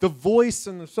like the voice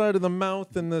and the side of the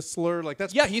mouth and the slur. Like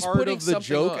that's he's part putting of the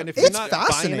joke. on. And if It's you're not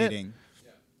fascinating.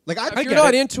 Like if you're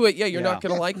not into it, you're not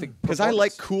going to like the. Because I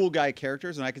like cool guy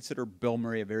characters, and I consider Bill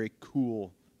Murray a very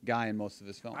cool guy in most of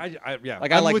his films.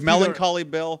 I like melancholy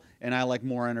Bill, and I like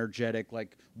more energetic.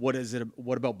 Like what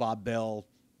about Bob Bill?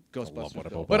 Ghostbusters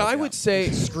Bill. But I would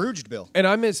say Scrooged Bill. And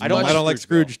I don't like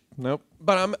Scrooge. Nope.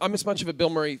 But I'm as much of a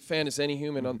Bill Murray fan as any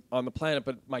human on the planet.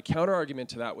 But my counter argument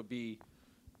to that would be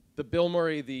the Bill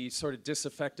Murray, the sort of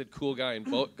disaffected cool guy in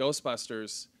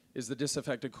Ghostbusters, is the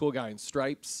disaffected cool guy in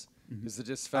Stripes. Is the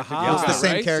disaffected cool guy, the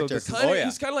same right? character. So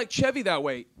he's kind of like Chevy that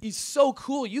way. He's so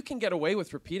cool, you can get away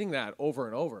with repeating that over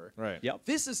and over. Right. Yep.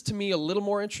 This is, to me, a little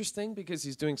more interesting because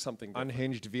he's doing something different.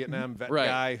 Unhinged Vietnam vet Right.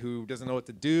 guy who doesn't know what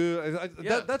to do.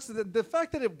 That's the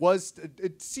fact that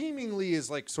it seemingly is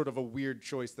like sort of a weird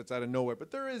choice that's out of nowhere.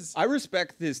 But there is. I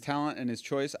respect his talent and his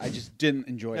choice. I just didn't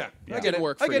enjoy it. I get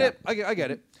it. I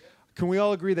get it. Can we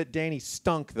all agree that Danny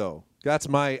stunk though? That's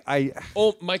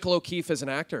Michael O'Keefe as an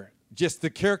actor. Just the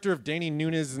character of Danny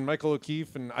Nunes and Michael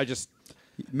O'Keefe, and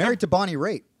married to Bonnie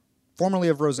Raitt, formerly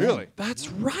of Roseanne. Really? That's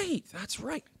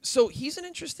right. So he's an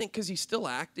interesting because he's still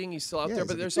acting, he's still out there,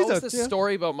 but there's always this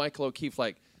story about Michael O'Keefe.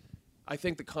 Like, I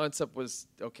think the concept was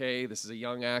okay. This is a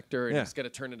young actor, and he's going to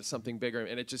turn into something bigger,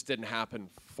 and it just didn't happen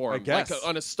for him, like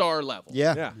on a star level.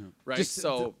 Yeah. Right.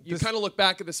 So you kind of look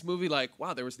back at this movie like,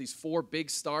 wow, there was these four big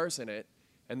stars in it.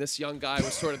 And this young guy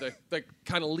was sort of the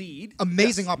kind of lead.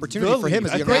 Amazing opportunity for him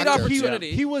as a young great actor.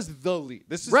 opportunity. He was the lead.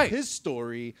 This is his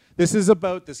story. This is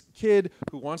about this kid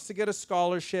who wants to get a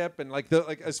scholarship, and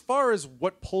as far as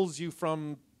what pulls you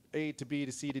from A to B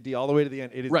to C to D all the way to the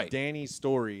end, it is Danny's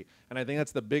story, and I think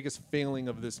that's the biggest failing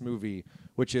of this movie,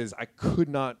 which is I could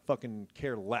not fucking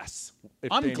care less if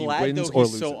I'm Danny glad wins though or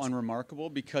he's loses. so unremarkable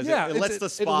because it lets the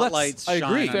spotlight I shine.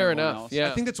 agree. On Fair everyone enough. else.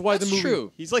 Yeah, I think that's why the movie.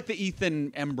 True. He's like the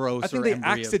Ethan Ambrose. I think or they Embry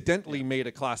accidentally made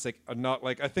a classic, not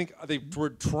like I think they were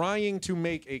trying to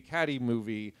make a caddy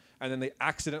movie, and then they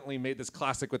accidentally made this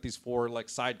classic with these four like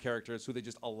side characters who they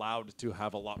just allowed to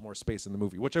have a lot more space in the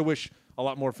movie, which I wish a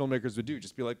lot more filmmakers would do.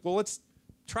 Just be like, well, let's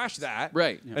trash that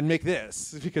and make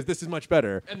this because this is much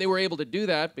better. And they were able to do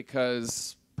that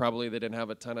because probably they didn't have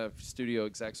a ton of studio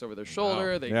execs over their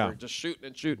shoulder. They were just shooting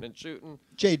and shooting and shooting.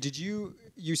 Jay, did you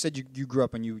said you grew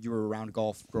up and you were around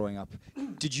golf growing up.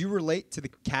 Did you relate to the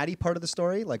caddy part of the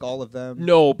story, like all of them?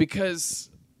 No, because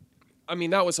I mean,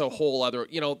 that was a whole other,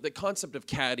 the concept of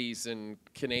caddies in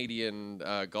Canadian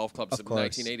golf clubs in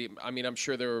 1980. I mean, I'm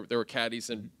sure there were caddies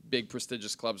in big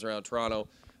prestigious clubs around Toronto.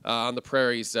 On the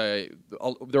prairies, there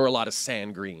were a lot of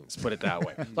sand greens, put it that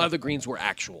way. A lot of the greens were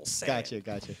actual sand.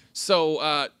 Gotcha.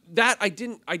 So that I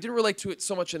didn't relate to it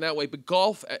so much in that way. But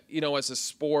golf, as a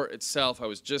sport itself, I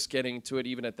was just getting into it.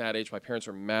 Even at that age, my parents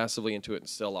were massively into it and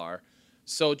still are.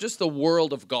 So just the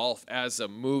world of golf as a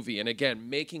movie, and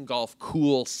again, making golf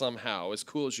cool somehow, as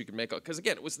cool as you could make it. Because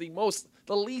again, it was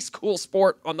the least cool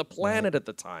sport on the planet at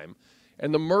the time.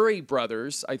 And the Murray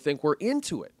brothers, I think, were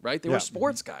into it, right? They were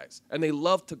sports guys, and they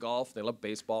loved to golf. They loved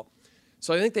baseball.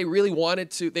 So I think they really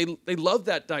wanted to. They loved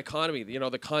that dichotomy,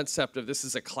 the concept of this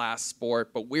is a class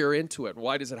sport, but we're into it.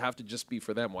 Why does it have to just be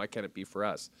for them? Why can't it be for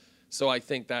us? So I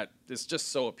think that it's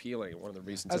just so appealing. One of the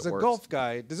reasons As it a works. golf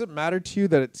guy, does it matter to you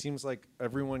that it seems like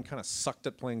everyone kind of sucked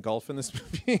at playing golf in this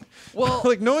movie? Well,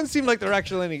 like no one seemed like they're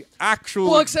actually any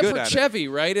actual. Well, except good for at Chevy,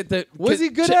 right? Was he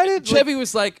good at it? Chevy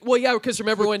was like, well, yeah, because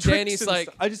remember when tricks Danny's and like,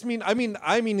 I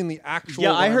mean in the actual.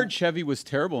 Yeah, I heard Chevy was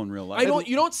terrible in real life.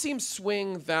 you don't see him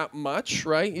swing that much,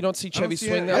 right? You don't see Chevy see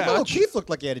swing it, that yeah. much. O'Keefe looked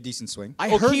like he had a decent swing. I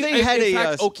heard O'Keefe- they had in a.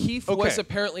 fact, O'Keefe was okay.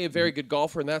 apparently a very good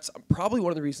golfer, and that's probably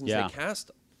one of the reasons Yeah. they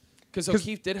cast him. Because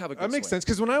O'Keefe did have a good That makes swing. sense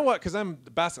because when I watch, because I'm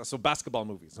basketball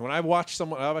movies. When I watch a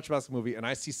basketball movie and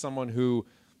I see someone who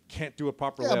can't do a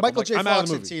proper layup, Michael I'm J. like, I'm out of Fox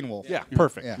the and movie. Teen Wolf. Yeah,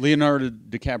 perfect. Yeah. Leonardo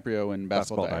DiCaprio in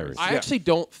Basketball Diaries. I actually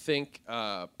don't think.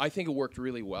 I think it worked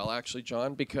really well, actually,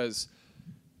 John, because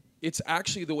it's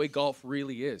actually the way golf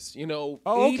really is. You know,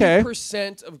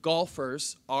 80% of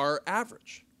golfers are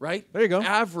average, right? There you go.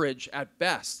 Average at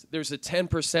best. There's a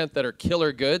 10% that are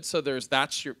killer good. So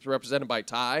that's represented by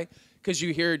Ty, because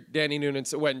you hear Danny Noonan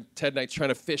when Ted Knight's trying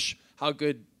to fish how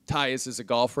good Ty is as a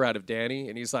golfer out of Danny,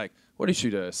 and he's like, what did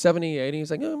you shoot, a 70, 80? He's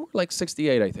like, more like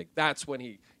 68, I think. That's when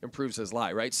he improves his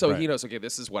lie, right? So he knows, okay,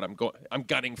 this is what I'm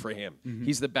gunning for him. Mm-hmm.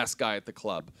 He's the best guy at the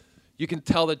club. You can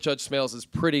tell that Judge Smales is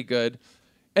pretty good.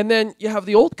 And then you have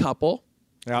the old couple,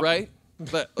 right?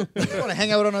 But You want to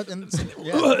hang out on a...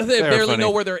 they barely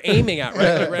know where they're aiming at,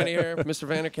 right? Like right here, Mr.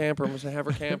 Vanderkamp or Mr.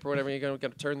 Haverkamp or whatever. You're going to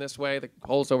turn this way. The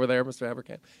hole's over there, Mr.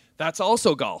 Haverkamp. That's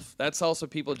also golf. That's also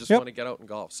people just want to get out and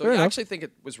golf. So I actually think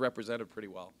it was represented pretty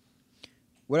well.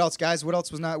 What else, guys? What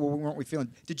else weren't we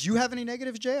feeling? Did you have any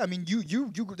negatives, Jay? I mean, you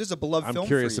this is a beloved film for you. I'm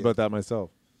curious about that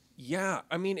myself. Yeah,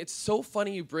 I mean, it's so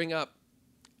funny you bring up.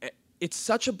 It's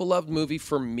such a beloved movie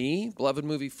for me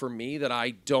that I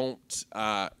don't.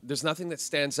 There's nothing that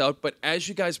stands out. But as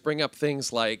you guys bring up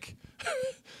things like,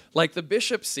 like the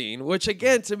Bishop scene, which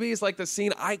again to me is like the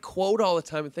scene I quote all the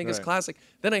time and think is classic.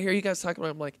 Then I hear you guys talking about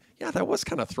it, I'm like, yeah, that was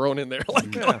kind of thrown in there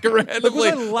like randomly. Like, was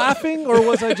I laughing or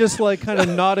was I just like kind of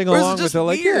nodding along with it?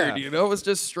 Like, weird, you know, it was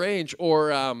just strange.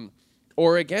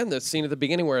 Or again, the scene at the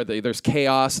beginning where there's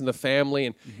chaos in the family,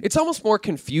 and it's almost more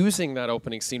confusing, that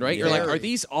opening scene, right? You're like, are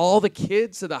these all the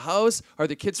kids of the house? Are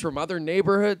the kids from other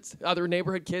neighborhood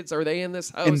kids? Are they in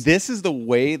this house? And this is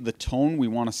the tone we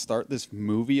want to start this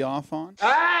movie off on?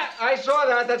 Ah, I saw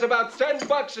that. That's about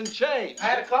 $10 and change. I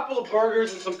had a couple of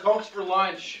burgers and some Cokes for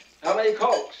lunch. How many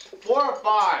Cokes? 4 or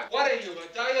 5. What are you,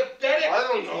 a diabetic? I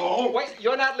don't know. Wait,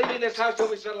 you're not leaving this house till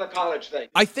we settle the college thing.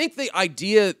 I think the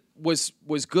idea was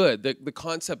good. The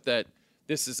concept that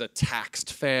this is a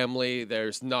taxed family,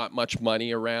 there's not much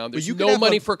money around, there's no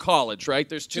money for college, right?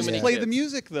 There's too many play kids. the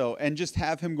music, though, and just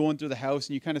have him going through the house,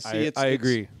 and you kind of see I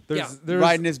agree. There's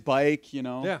riding his bike, you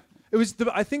know. Yeah, it was.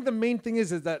 I think the main thing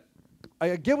is that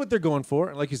I get what they're going for,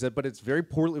 and like you said, but it's very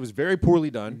poorly. It was very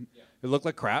poorly done. Yeah. It looked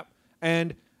like crap,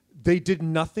 and they did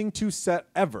nothing to set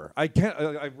ever. I can't.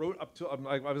 I wrote up to.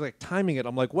 I was like timing it.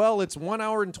 I'm like, well, it's 1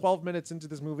 hour and 12 minutes into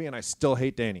this movie, and I still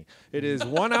hate Danny. It is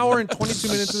 1 hour and 22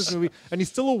 minutes into this movie, and he's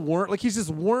still a worm. Like he's this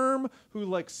worm who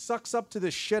like sucks up to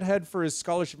this shithead for his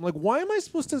scholarship. I'm like, why am I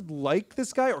supposed to like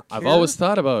this guy or care? I've always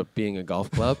thought about being a golf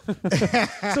club.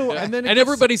 So and then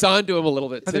everybody's onto him a little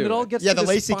bit too. And then it all gets Yeah, to the this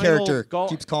Lacey final character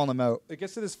keeps calling him out. It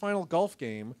gets to this final golf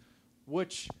game,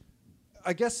 which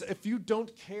I guess if you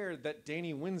don't care that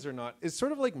Danny wins or not, it's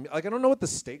sort of like I don't know what the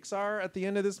stakes are at the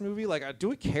end of this movie. Like, do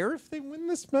we care if they win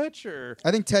this match or? I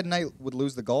think Ted Knight would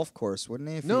lose the golf course, wouldn't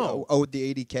he? If he owed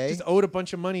the $80K. Just owed a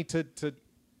bunch of money to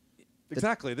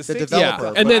exactly the stakes.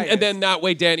 developer. Yeah. And then that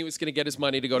way Danny was going to get his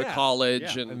money to go to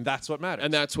college, and that's what matters.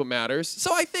 And that's what matters.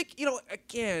 So I think,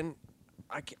 again,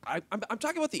 I'm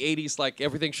talking about the 80s like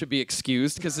everything should be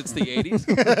excused because it's the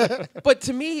 80s. But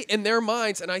to me, in their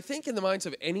minds, and I think in the minds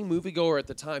of any moviegoer at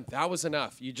the time, that was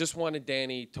enough. You just wanted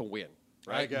Danny to win,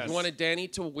 right? I guess. You wanted Danny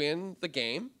to win the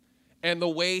game, and the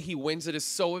way he wins it is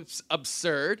so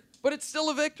absurd, but it's still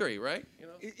a victory, right?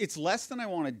 It's less than I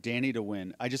wanted Danny to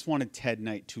win. I just wanted Ted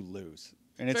Knight to lose.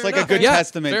 And it's Fair like enough. a good Yeah,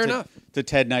 testament fair enough. to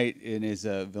Ted Knight in his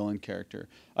villain character.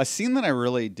 A scene that I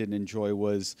really didn't enjoy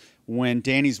was when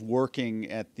Danny's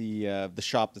working at the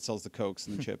shop that sells the Cokes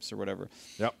and the chips or whatever.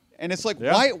 Yep. And it's like,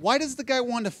 Yeah. why does the guy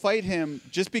want to fight him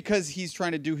just because he's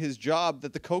trying to do his job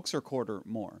that the Cokes are quarter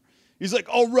more? He's like,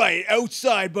 all right,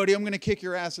 outside, buddy, I'm going to kick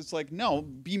your ass. It's like, no,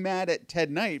 be mad at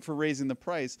Ted Knight for raising the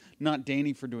price, not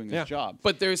Danny for doing his job.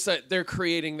 But they're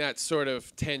creating that sort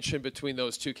of tension between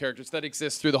those two characters that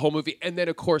exists through the whole movie. And then,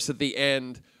 of course, at the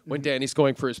end, when Danny's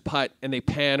going for his putt and they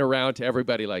pan around to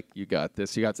everybody like, you got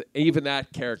this, you got this. Even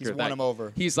that character. He's won him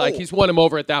over. He's like, he's won him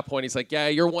over at that point. He's like, yeah,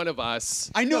 you're one of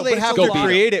us. I know No, they but have it's to a lot-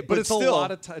 create it, but it's still, a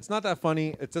lot of it's not that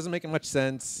funny. It doesn't make much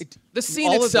sense. The scene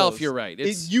all of itself, those, you're right.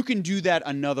 you can do that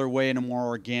another way in a more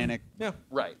organic. Yeah.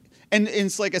 Right. And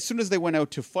it's like as soon as they went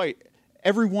out to fight,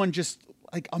 everyone just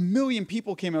like a million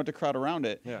people came out to crowd around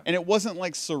it. Yeah. And it wasn't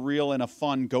like surreal in a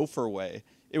fun gopher way.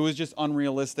 It was just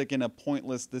unrealistic in a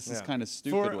pointless, this is kind of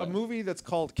stupid For way. a movie that's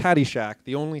called Caddyshack,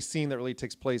 the only scene that really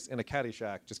takes place in a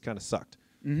Caddyshack just kind of sucked.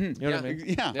 Mm-hmm. You know what I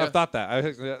mean? Yeah. I've thought that.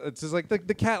 It's just like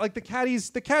the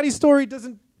caddies story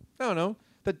doesn't. I don't know.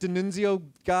 That D'Annunzio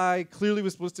guy clearly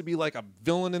was supposed to be like a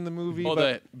villain in the movie. Oh,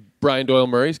 but the Brian Doyle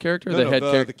Murray's character, the head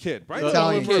character, the kid. Brian The Doyle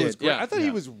Italian Murray kid. was great. Yeah. I thought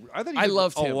he was. I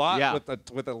loved a him. lot Yeah.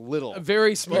 with a little. a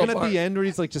very small Even part. at the end where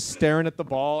he's like just staring at the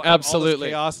ball. and all this Absolutely.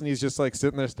 chaos, and he's just like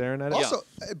sitting there staring at it. Also,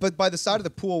 but by the side of the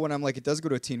pool, when I'm like, it does go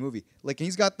to a teen movie. Like, and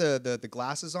he's got the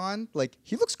glasses on. Like,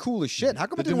 he looks cool as shit. How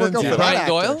come it didn't work out for that Brian actor?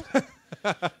 Doyle?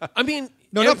 I mean,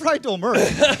 No, not Brian Doyle Murray.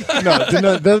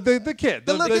 the kid,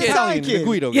 the little Italian kid. the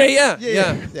Guido Yeah,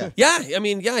 guy. yeah. I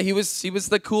mean, yeah, he was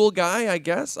the cool guy, I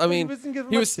guess. I mean, wasn't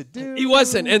given he much was. to do. He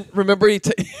wasn't. And remember,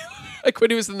 like when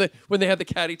he was when they had the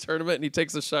caddy tournament, and he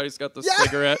takes a shot. He's got the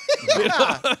cigarette. You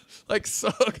know? Like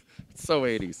so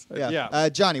 80s. Yeah.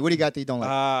 Johnny, what do you got that you don't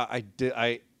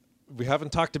like? We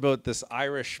haven't talked about this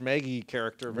Irish Maggie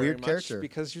character very Weird much character.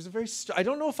 because she was a very. I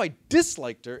don't know if I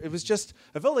disliked her. It was just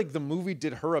I felt like the movie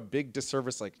did her a big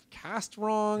disservice, like cast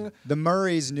wrong. The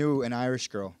Murrays knew an Irish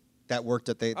girl that worked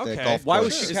at the Okay. golf Why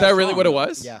course. was she Is that really what it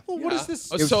was? Yeah. Well, what is this?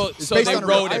 Oh, It was- so it's so based they on a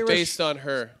wrote Irish- it based on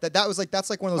her. That's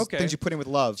like one of those Okay. things you put in with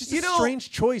love. Just a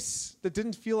strange choice that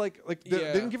didn't feel like they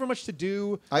didn't give her much to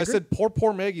do. I I agree. said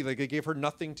poor Maggie. Like they gave her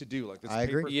nothing to do. Like this I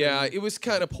agree. paper Yeah, thing. it was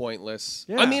kind of pointless.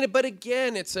 Yeah. I mean, but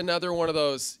again, it's another one of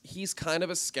those. He's kind of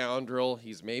a scoundrel.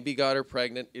 He's maybe got her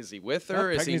pregnant. Is he with That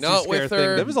her? Is he pregnancy not scare with thing,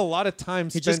 her? There was a lot of time. He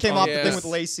spent just came on off the thing Yes. with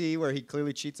Lacey where he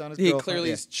clearly cheats on his He girlfriend. clearly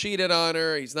Yeah. cheated on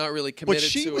her. He's not really committed But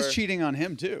she to was her. cheating on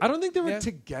him too. I don't think they were Yeah.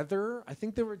 together. I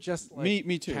think they were just like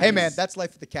Me too. Hey man, that's life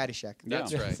at the Caddyshack.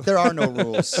 That's right. There are no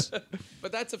rules.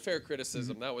 But that's a fair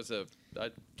criticism. That was a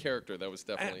character that was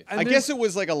definitely. And I there's- guess it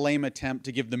was like a lame attempt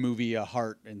to give the movie a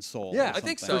heart and soul. Yeah, or I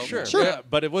think something. so. For sure. Sure. Yeah,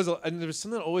 but it was, and there was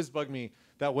something that always bugged me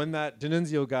that when that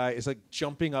D'Annunzio guy is like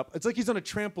jumping up, it's like he's on a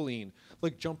trampoline,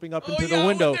 like jumping up into yeah, the when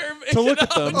window they're to look making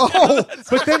at them. out. Oh,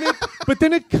 But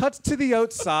then it cuts to the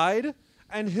outside,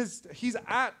 and he's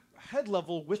at head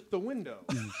level with the window.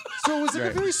 So it was like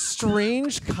a very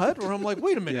strange cut where I'm like,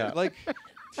 wait a minute, Yeah. like.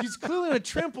 He's clearly on a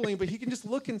trampoline, but he can just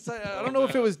look inside. I don't know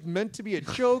if it was meant to be a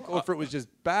joke or if it was just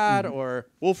bad or.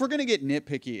 Well, if we're gonna get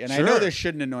nitpicky, and I Sure. know this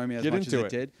shouldn't annoy me as Get much as into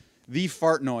it it. did, the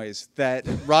fart noise that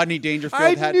Rodney Dangerfield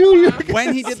I had knew you were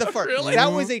when he did the fart. Really?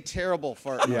 That was a terrible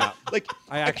fart. Yeah. Like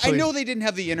I I actually- know they didn't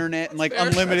have the internet and like fair,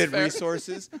 unlimited that's fair.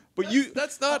 resources, but you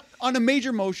That's not. on a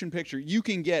major motion picture, you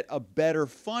can get a better,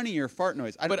 funnier fart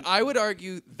noise. But I would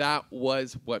argue that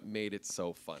was what made it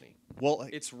so funny. well,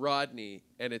 It's Rodney,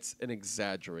 and it's an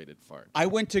exaggerated fart. I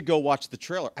went to go watch the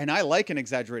trailer, and I like an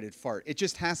exaggerated fart. It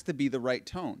just has to be the right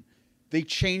tone. They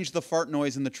changed the fart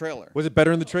noise in the trailer. Was it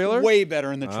better in the trailer? Way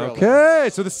better in the trailer. Okay,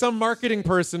 so some marketing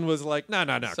person was like, no,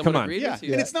 Someone come on. agreed Yeah. with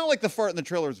you. And it's not like the fart in the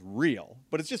trailer is real,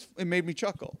 but it made me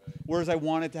chuckle. Whereas I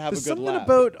wanted to have There's a good something laugh.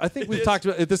 about I think we've talked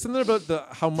about. There's something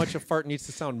about how much a fart needs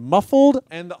to sound muffled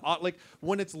and like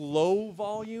when it's low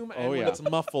volume and when yeah. it's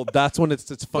muffled. That's when it's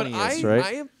But funniest, right?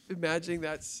 I am imagining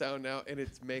that sound now, and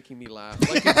it's making me laugh.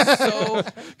 Like it's so.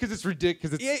 Because it's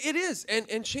ridiculous. Yeah, it is,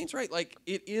 and Shane's right. Like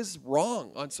it is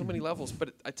wrong on so many levels,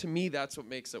 but to me, that's what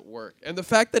makes it work. And the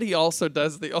fact that he also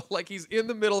does like he's in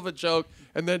the middle of a joke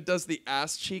and then does the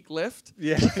ass cheek lift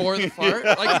before the fart.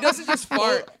 Like he doesn't just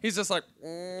fart; he's just like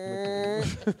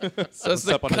does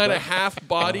the up on his kind of butt. half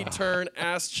body turn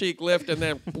ass cheek lift, and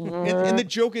then And the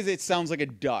joke is it sounds like a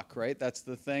duck, right? That's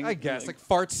the thing. I guess like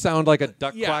farts sound like a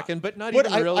duck Yeah. quacking, but not But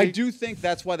even really. I do think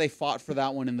that's why they fought for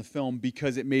that one in the film,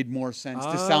 because it made more sense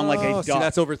to sound like a Oh, duck. See,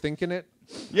 that's overthinking it.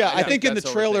 yeah, I think think in the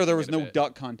that's trailer there was overthinking it a no bit.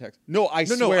 duck context. No, I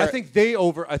No, swear. I think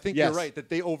I think Yes. you're right that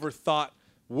they overthought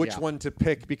which Yeah. one to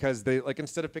pick because they like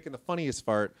instead of picking the funniest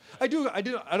fart. I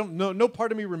don't know. No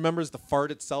part of me remembers the fart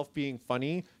itself being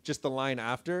funny, just the line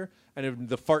after, and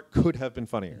the fart could have been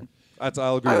funnier.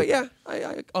 I'll agree. with yeah,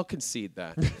 I'll concede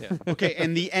that. Yeah. okay,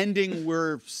 and the ending,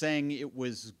 we're saying it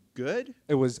was good.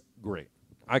 It was great.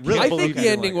 I can't I believe think the you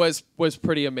didn't ending like it. was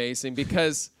pretty amazing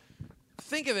because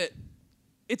think of it,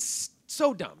 it's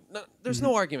so dumb. No, there's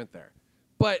no argument there.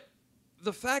 But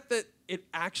the fact that it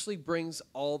actually brings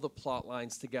all the plot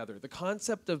lines together, the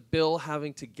concept of Bill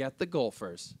having to get the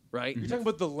golfers, right? You're talking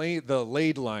about the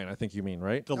laid line, I think you mean,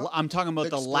 right? I'm talking about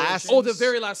the last. Oh, the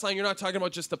very last line. You're not talking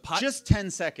about just the putt? Just 10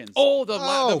 seconds. Oh, the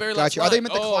very last gotcha. line. Are they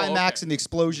meant the Oh, climax okay. and the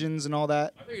explosions and all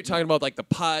that? I think you're talking about like the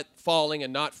putt falling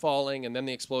and not falling, and then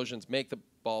the explosions make the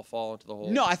ball fall into the hole.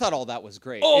 No, I thought all that was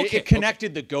great. Oh, It okay,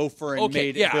 connected the gopher and Okay,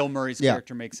 made yeah. Bill Murray's Yeah.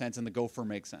 character make sense, and the gopher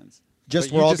makes sense.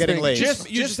 Just we're all getting laid. You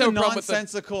just have a problem with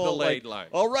nonsensical the laid line.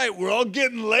 All right, we're all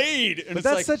getting laid. And But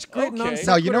that's such great nonsense.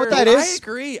 No, you know what that is? I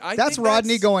agree. That's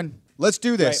Rodney going, let's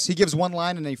do this. He gives one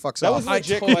line and then he fucks That off. was a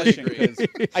legit question.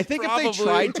 'Cause I think if they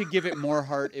tried to give it more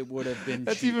heart, it would have been.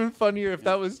 That's cheap. even funnier if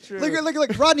that was true.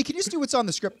 Look, Rodney, can you just do what's on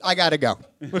the script? I gotta go.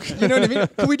 You know what I mean?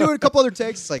 Can we do it a couple other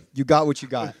takes? It's like, you got what you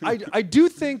got. I do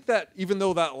think that even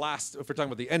though that last, if we're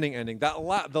talking about the ending,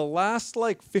 the last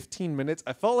like 15 minutes,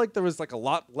 I felt like there was like a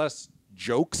lot less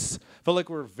jokes. Felt like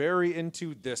we're very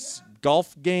into this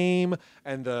golf game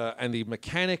and the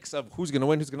mechanics of who's gonna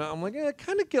win, who's gonna. I'm like, I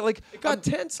kind of get like it got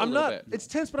tense. I'm little not. bit. It's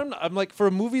tense, but I'm not. I'm like for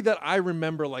a movie that I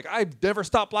remember, like I've never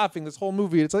stopped laughing this whole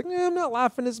movie. It's like, I'm not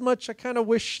laughing as much. I kind of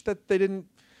wish that they didn't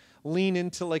lean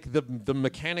into like the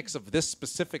mechanics of this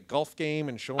specific golf game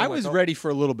and showing. I was ready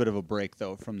for a little bit of a break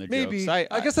though from the maybe. jokes.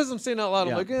 I guess as I'm saying out loud,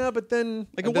 I'm like, but then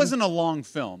like it wasn't a long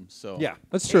film, so yeah,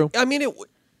 that's true. I mean,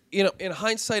 in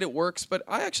hindsight, it works, but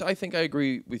I think I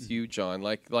agree with you, John.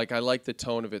 Like I like the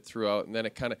tone of it throughout, and then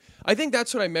it kind of. I think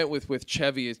that's what I meant with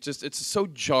Chevy. It's so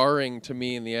jarring to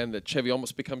me in the end that Chevy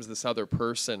almost becomes this other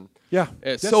person. Yeah,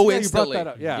 so instantly. You brought that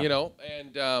up. Yeah, you know,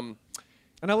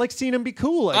 and I like seeing him be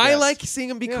cool. I like seeing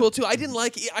him be cool too. I didn't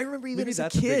like. I remember even Maybe as a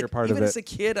that's a kid. bigger part of Even it. as a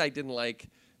kid, I didn't like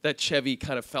that Chevy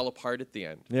kind of fell apart at the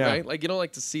end. Yeah. Right? Like you don't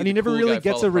like to see. And the he never cool really guy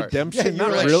gets fall a apart. redemption. Yeah,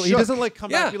 Not you're really. He shook. doesn't like come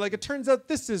back Yeah. and be like, it turns out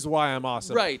this is why I'm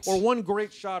awesome. Right. Or one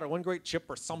great shot or one great chip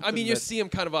or something. I mean, you see him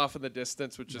kind of off in the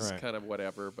distance, which is Right. kind of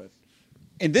whatever. But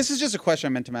And this is just a question I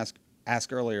meant to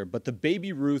ask earlier, but the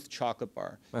Baby Ruth chocolate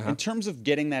bar, in terms of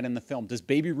getting that in the film, does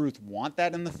Baby Ruth want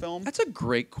that in the film? that's a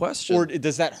great question. Or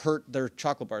does that hurt their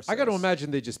chocolate bar sales? I got to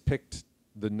imagine they just picked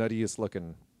the nuttiest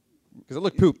looking, because it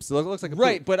looked poops. It looks like a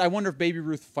Right, poop. but I wonder if Baby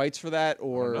Ruth fights for that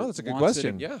or No, that's a good wants it.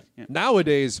 question. Yeah.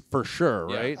 Nowadays, for sure,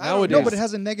 Yeah. right? I don't Nowadays, know, but it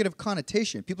has a negative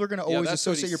connotation. People are going to always that's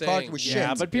what associate your he's product saying. with Yeah, shit.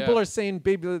 yeah, but people Yeah. are saying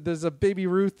baby. There's a Baby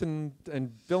Ruth and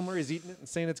Bill Murray's eating it and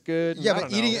saying it's good. Yeah, I but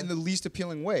don't eating know. it in the least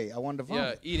appealing way. I wanted to yeah,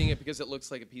 vomit. eating it because it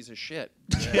looks like a piece of shit.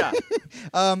 Yeah.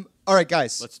 All right,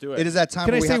 guys. Let's do it. It is that time.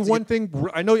 Can I where we say have to one get- thing?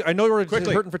 I know we're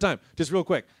Quickly. hurting for time. Just real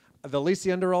quick. The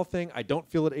Lacey Underall thing, I don't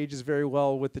feel it ages very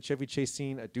well with the Chevy Chase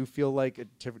scene. I do feel like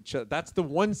that's the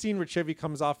one scene where Chevy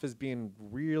comes off as being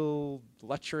real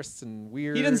lecherous and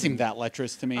weird. He doesn't seem that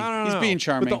lecherous to me. I don't He's know. being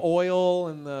charming. With the oil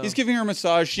and the... He's giving her a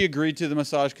massage. She agreed to the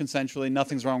massage consensually.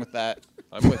 Nothing's wrong with that.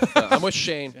 I'm with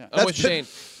Shane. I'm with Shane.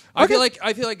 I feel like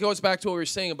it goes back to what we were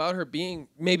saying about her being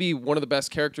maybe one of the best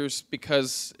characters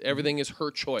because everything is her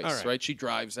choice, right? She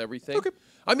drives everything. Okay.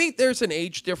 I mean, there's an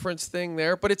age difference thing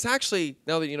there, but it's actually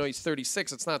now that he's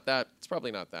 36, it's not that. It's probably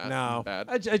not that bad.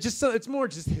 I just it's more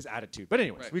just his attitude. But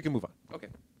anyways, Right. we can move on. Okay.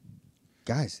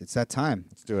 Guys, it's that time.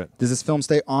 Let's do it. Does this film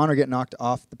stay on or get knocked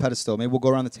off the pedestal? Maybe we'll go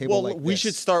around the table Well, like we this.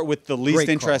 should start with the least Great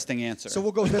call. interesting answer. So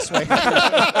we'll go this way.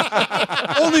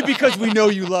 Only because we know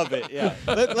you love it. Yeah.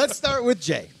 Let's start with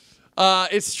Jay.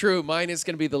 It's true. Mine is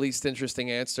going to be the least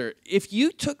interesting answer. If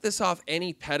you took this off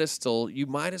any pedestal, you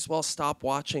might as well stop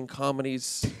watching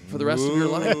comedies for the rest of your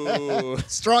life.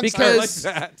 Strong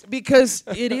Because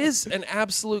it is an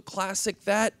absolute classic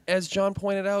that, as John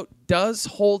pointed out, does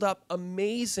hold up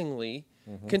amazingly,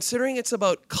 considering it's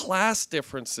about class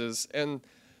differences and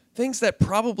things that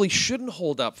probably shouldn't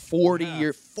hold up 40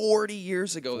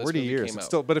 years ago. This 40 movie years. came out.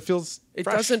 Still, but it feels It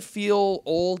fresh. doesn't feel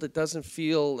old. It doesn't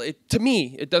feel to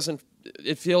me. It doesn't.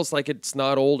 It feels like it's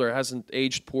not old or hasn't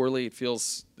aged poorly. It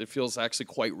feels actually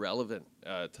quite relevant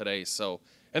today. So,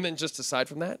 and then just aside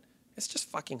from that, it's just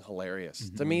fucking hilarious.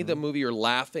 To me, the movie, you're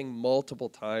laughing multiple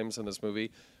times in this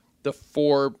movie. The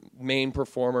four main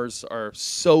performers are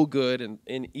so good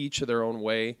in each of their own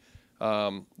way.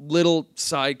 Little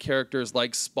side characters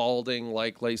like Spaulding,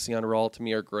 like Lacey Underall, to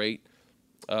me are great.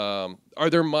 Are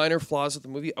there minor flaws with the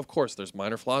movie? Of course, there's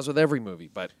minor flaws with every movie,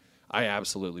 but I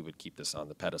absolutely would keep this on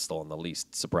the pedestal and the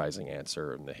least surprising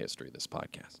answer in the history of this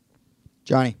podcast.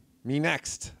 Johnny. Me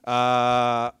next.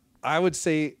 I would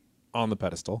say on the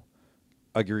pedestal.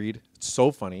 Agreed. It's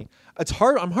so funny. It's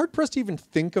hard. I'm hard pressed to even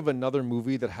think of another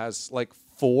movie that has like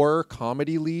four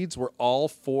comedy leads where all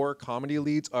four comedy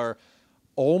leads are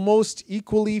almost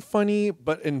equally funny,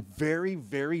 but in very,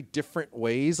 very different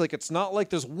ways. Like, it's not like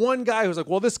there's one guy who's like,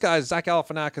 well, this guy's Zach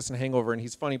Galifianakis in Hangover, and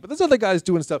he's funny, but this other guy's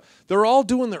doing stuff. They're all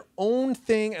doing their own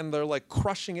thing, and they're like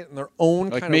crushing it in their own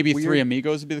Like kind maybe of weird... Three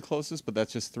Amigos would be the closest, but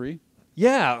that's just three.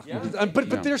 Yeah.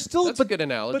 But they're still... That's a good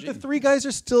analogy. But the three guys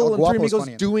are still El in Three Guapo's Amigos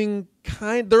funny doing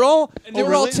kind... They're all... They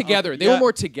were all together. They were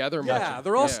more together. Yeah, much.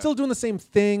 they're all still doing the same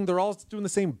thing. They're all doing the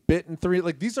same bit in three.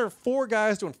 Like, these are four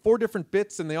guys doing four different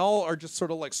bits, and they all are just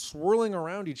sort of like swirling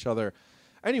around each other.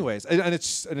 Anyways, and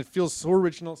it feels so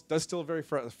original. It does still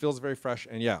feels very fresh.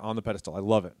 And yeah, on the pedestal. I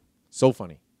love it. So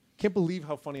funny. can't believe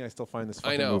how funny I still find this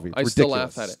fucking I know. movie. I still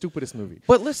laugh at it. Stupidest movie.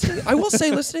 But I will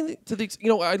say, listening to the,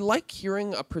 I like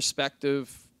hearing a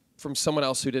perspective from someone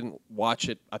else who didn't watch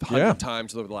it 100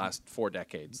 times over the last 4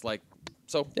 decades.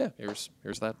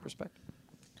 Here's that perspective.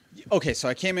 Okay, so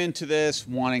I came into this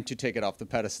wanting to take it off the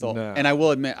pedestal, and I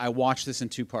will admit I watched this in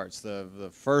 2 parts. The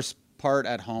first part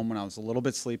at home when I was a little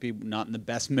bit sleepy, not in the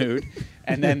best mood,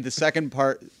 and then the second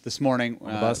part this morning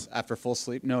after full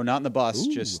sleep. No, not in the bus,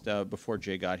 just before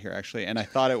Jay got here actually. And I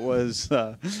thought it was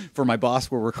for my boss.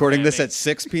 We're recording this at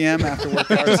 6 p.m. after work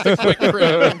hours.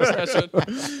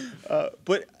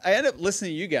 But I ended up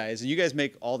listening to you guys, and you guys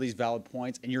make all these valid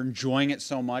points, and you're enjoying it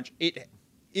so much.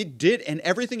 It did, and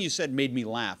everything you said made me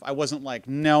laugh. I wasn't like,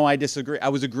 no, I disagree. I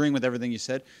was agreeing with everything you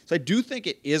said. So I do think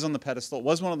it is on the pedestal. It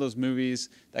was one of those movies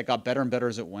that got better and better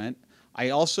as it went.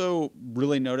 I also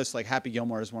really noticed, like, Happy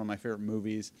Gilmore is one of my favorite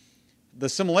movies. The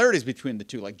similarities between the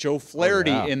two, like Joe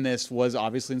Flaherty in this was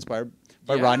obviously inspired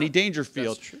by Rodney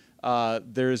Dangerfield. That's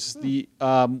true. There's the,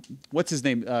 what's his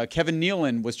name? Kevin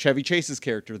Nealon was Chevy Chase's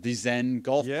character, the Zen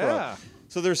golf pro.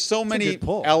 So there's so many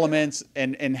elements,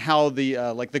 and how the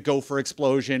like the gopher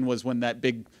explosion was when that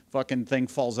big fucking thing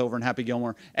falls over in Happy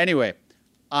Gilmore. Anyway,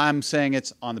 I'm saying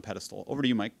it's on the pedestal. Over to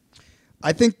you, Mike.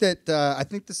 I think that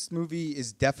this movie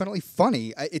is definitely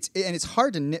funny. It's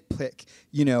hard to nitpick,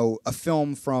 a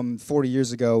film from 40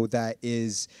 years ago that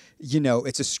is,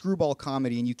 it's a screwball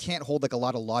comedy, and you can't hold like a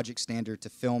lot of logic standard to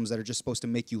films that are just supposed to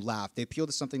make you laugh. They appeal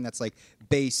to something that's like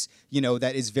base,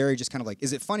 that is very just kind of like,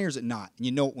 is it funny or is it not? And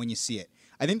you know it when you see it.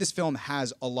 I think this film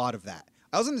has a lot of that.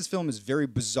 I also think this film is very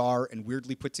bizarre and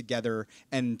weirdly put together,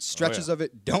 and stretches of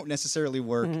it don't necessarily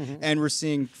work. And we're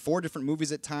seeing 4 different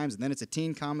movies at times, and then it's a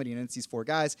teen comedy, and then it's these 4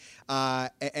 guys.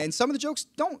 And some of the jokes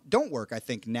don't work, I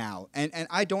think, now. And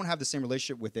I don't have the same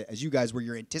relationship with it as you guys, where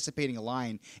you're anticipating a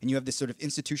line, and you have this sort of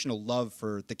institutional love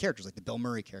for the characters, like the Bill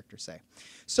Murray character, say.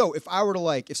 So if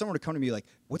someone were to come to me like,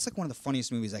 what's like one of the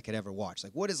funniest movies I could ever watch?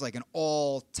 Like, what is like an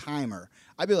all-timer?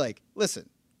 I'd be like, listen,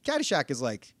 Caddyshack is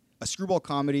like a screwball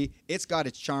comedy. It's got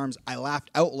its charms. I laughed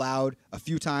out loud a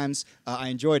few times. I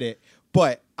enjoyed it.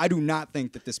 But I do not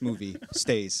think that this movie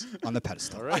stays on the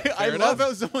pedestal. Right, I love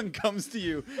how someone comes to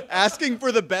you asking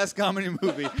for the best comedy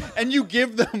movie, and you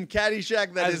give them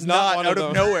Caddyshack that is not out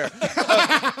of nowhere.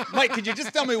 Mike, could you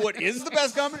just tell me what is the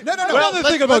best comedy? No. Well, the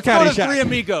thing about Caddyshack. Three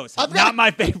Amigos. Not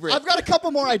my favorite. I've got a couple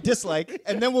more I dislike,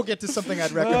 and then we'll get to something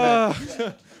I'd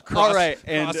recommend. All right,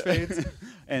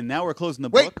 and now we're closing the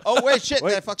book. Oh, wait, shit.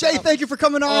 Jay, thank you for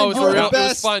coming on. You were the best. It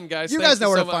was fun, guys. You guys know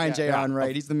where to find Jay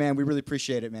Onrait. He's the man. We really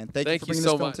appreciate it, man. Thank you for bringing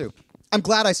this film, too. I'm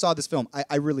glad I saw this film.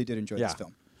 I really did enjoy this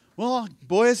film. Well,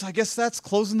 boys, I guess that's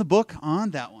closing the book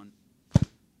on that one. That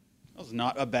was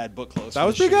not a bad book close. That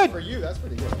was pretty good. For you, that's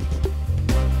pretty good.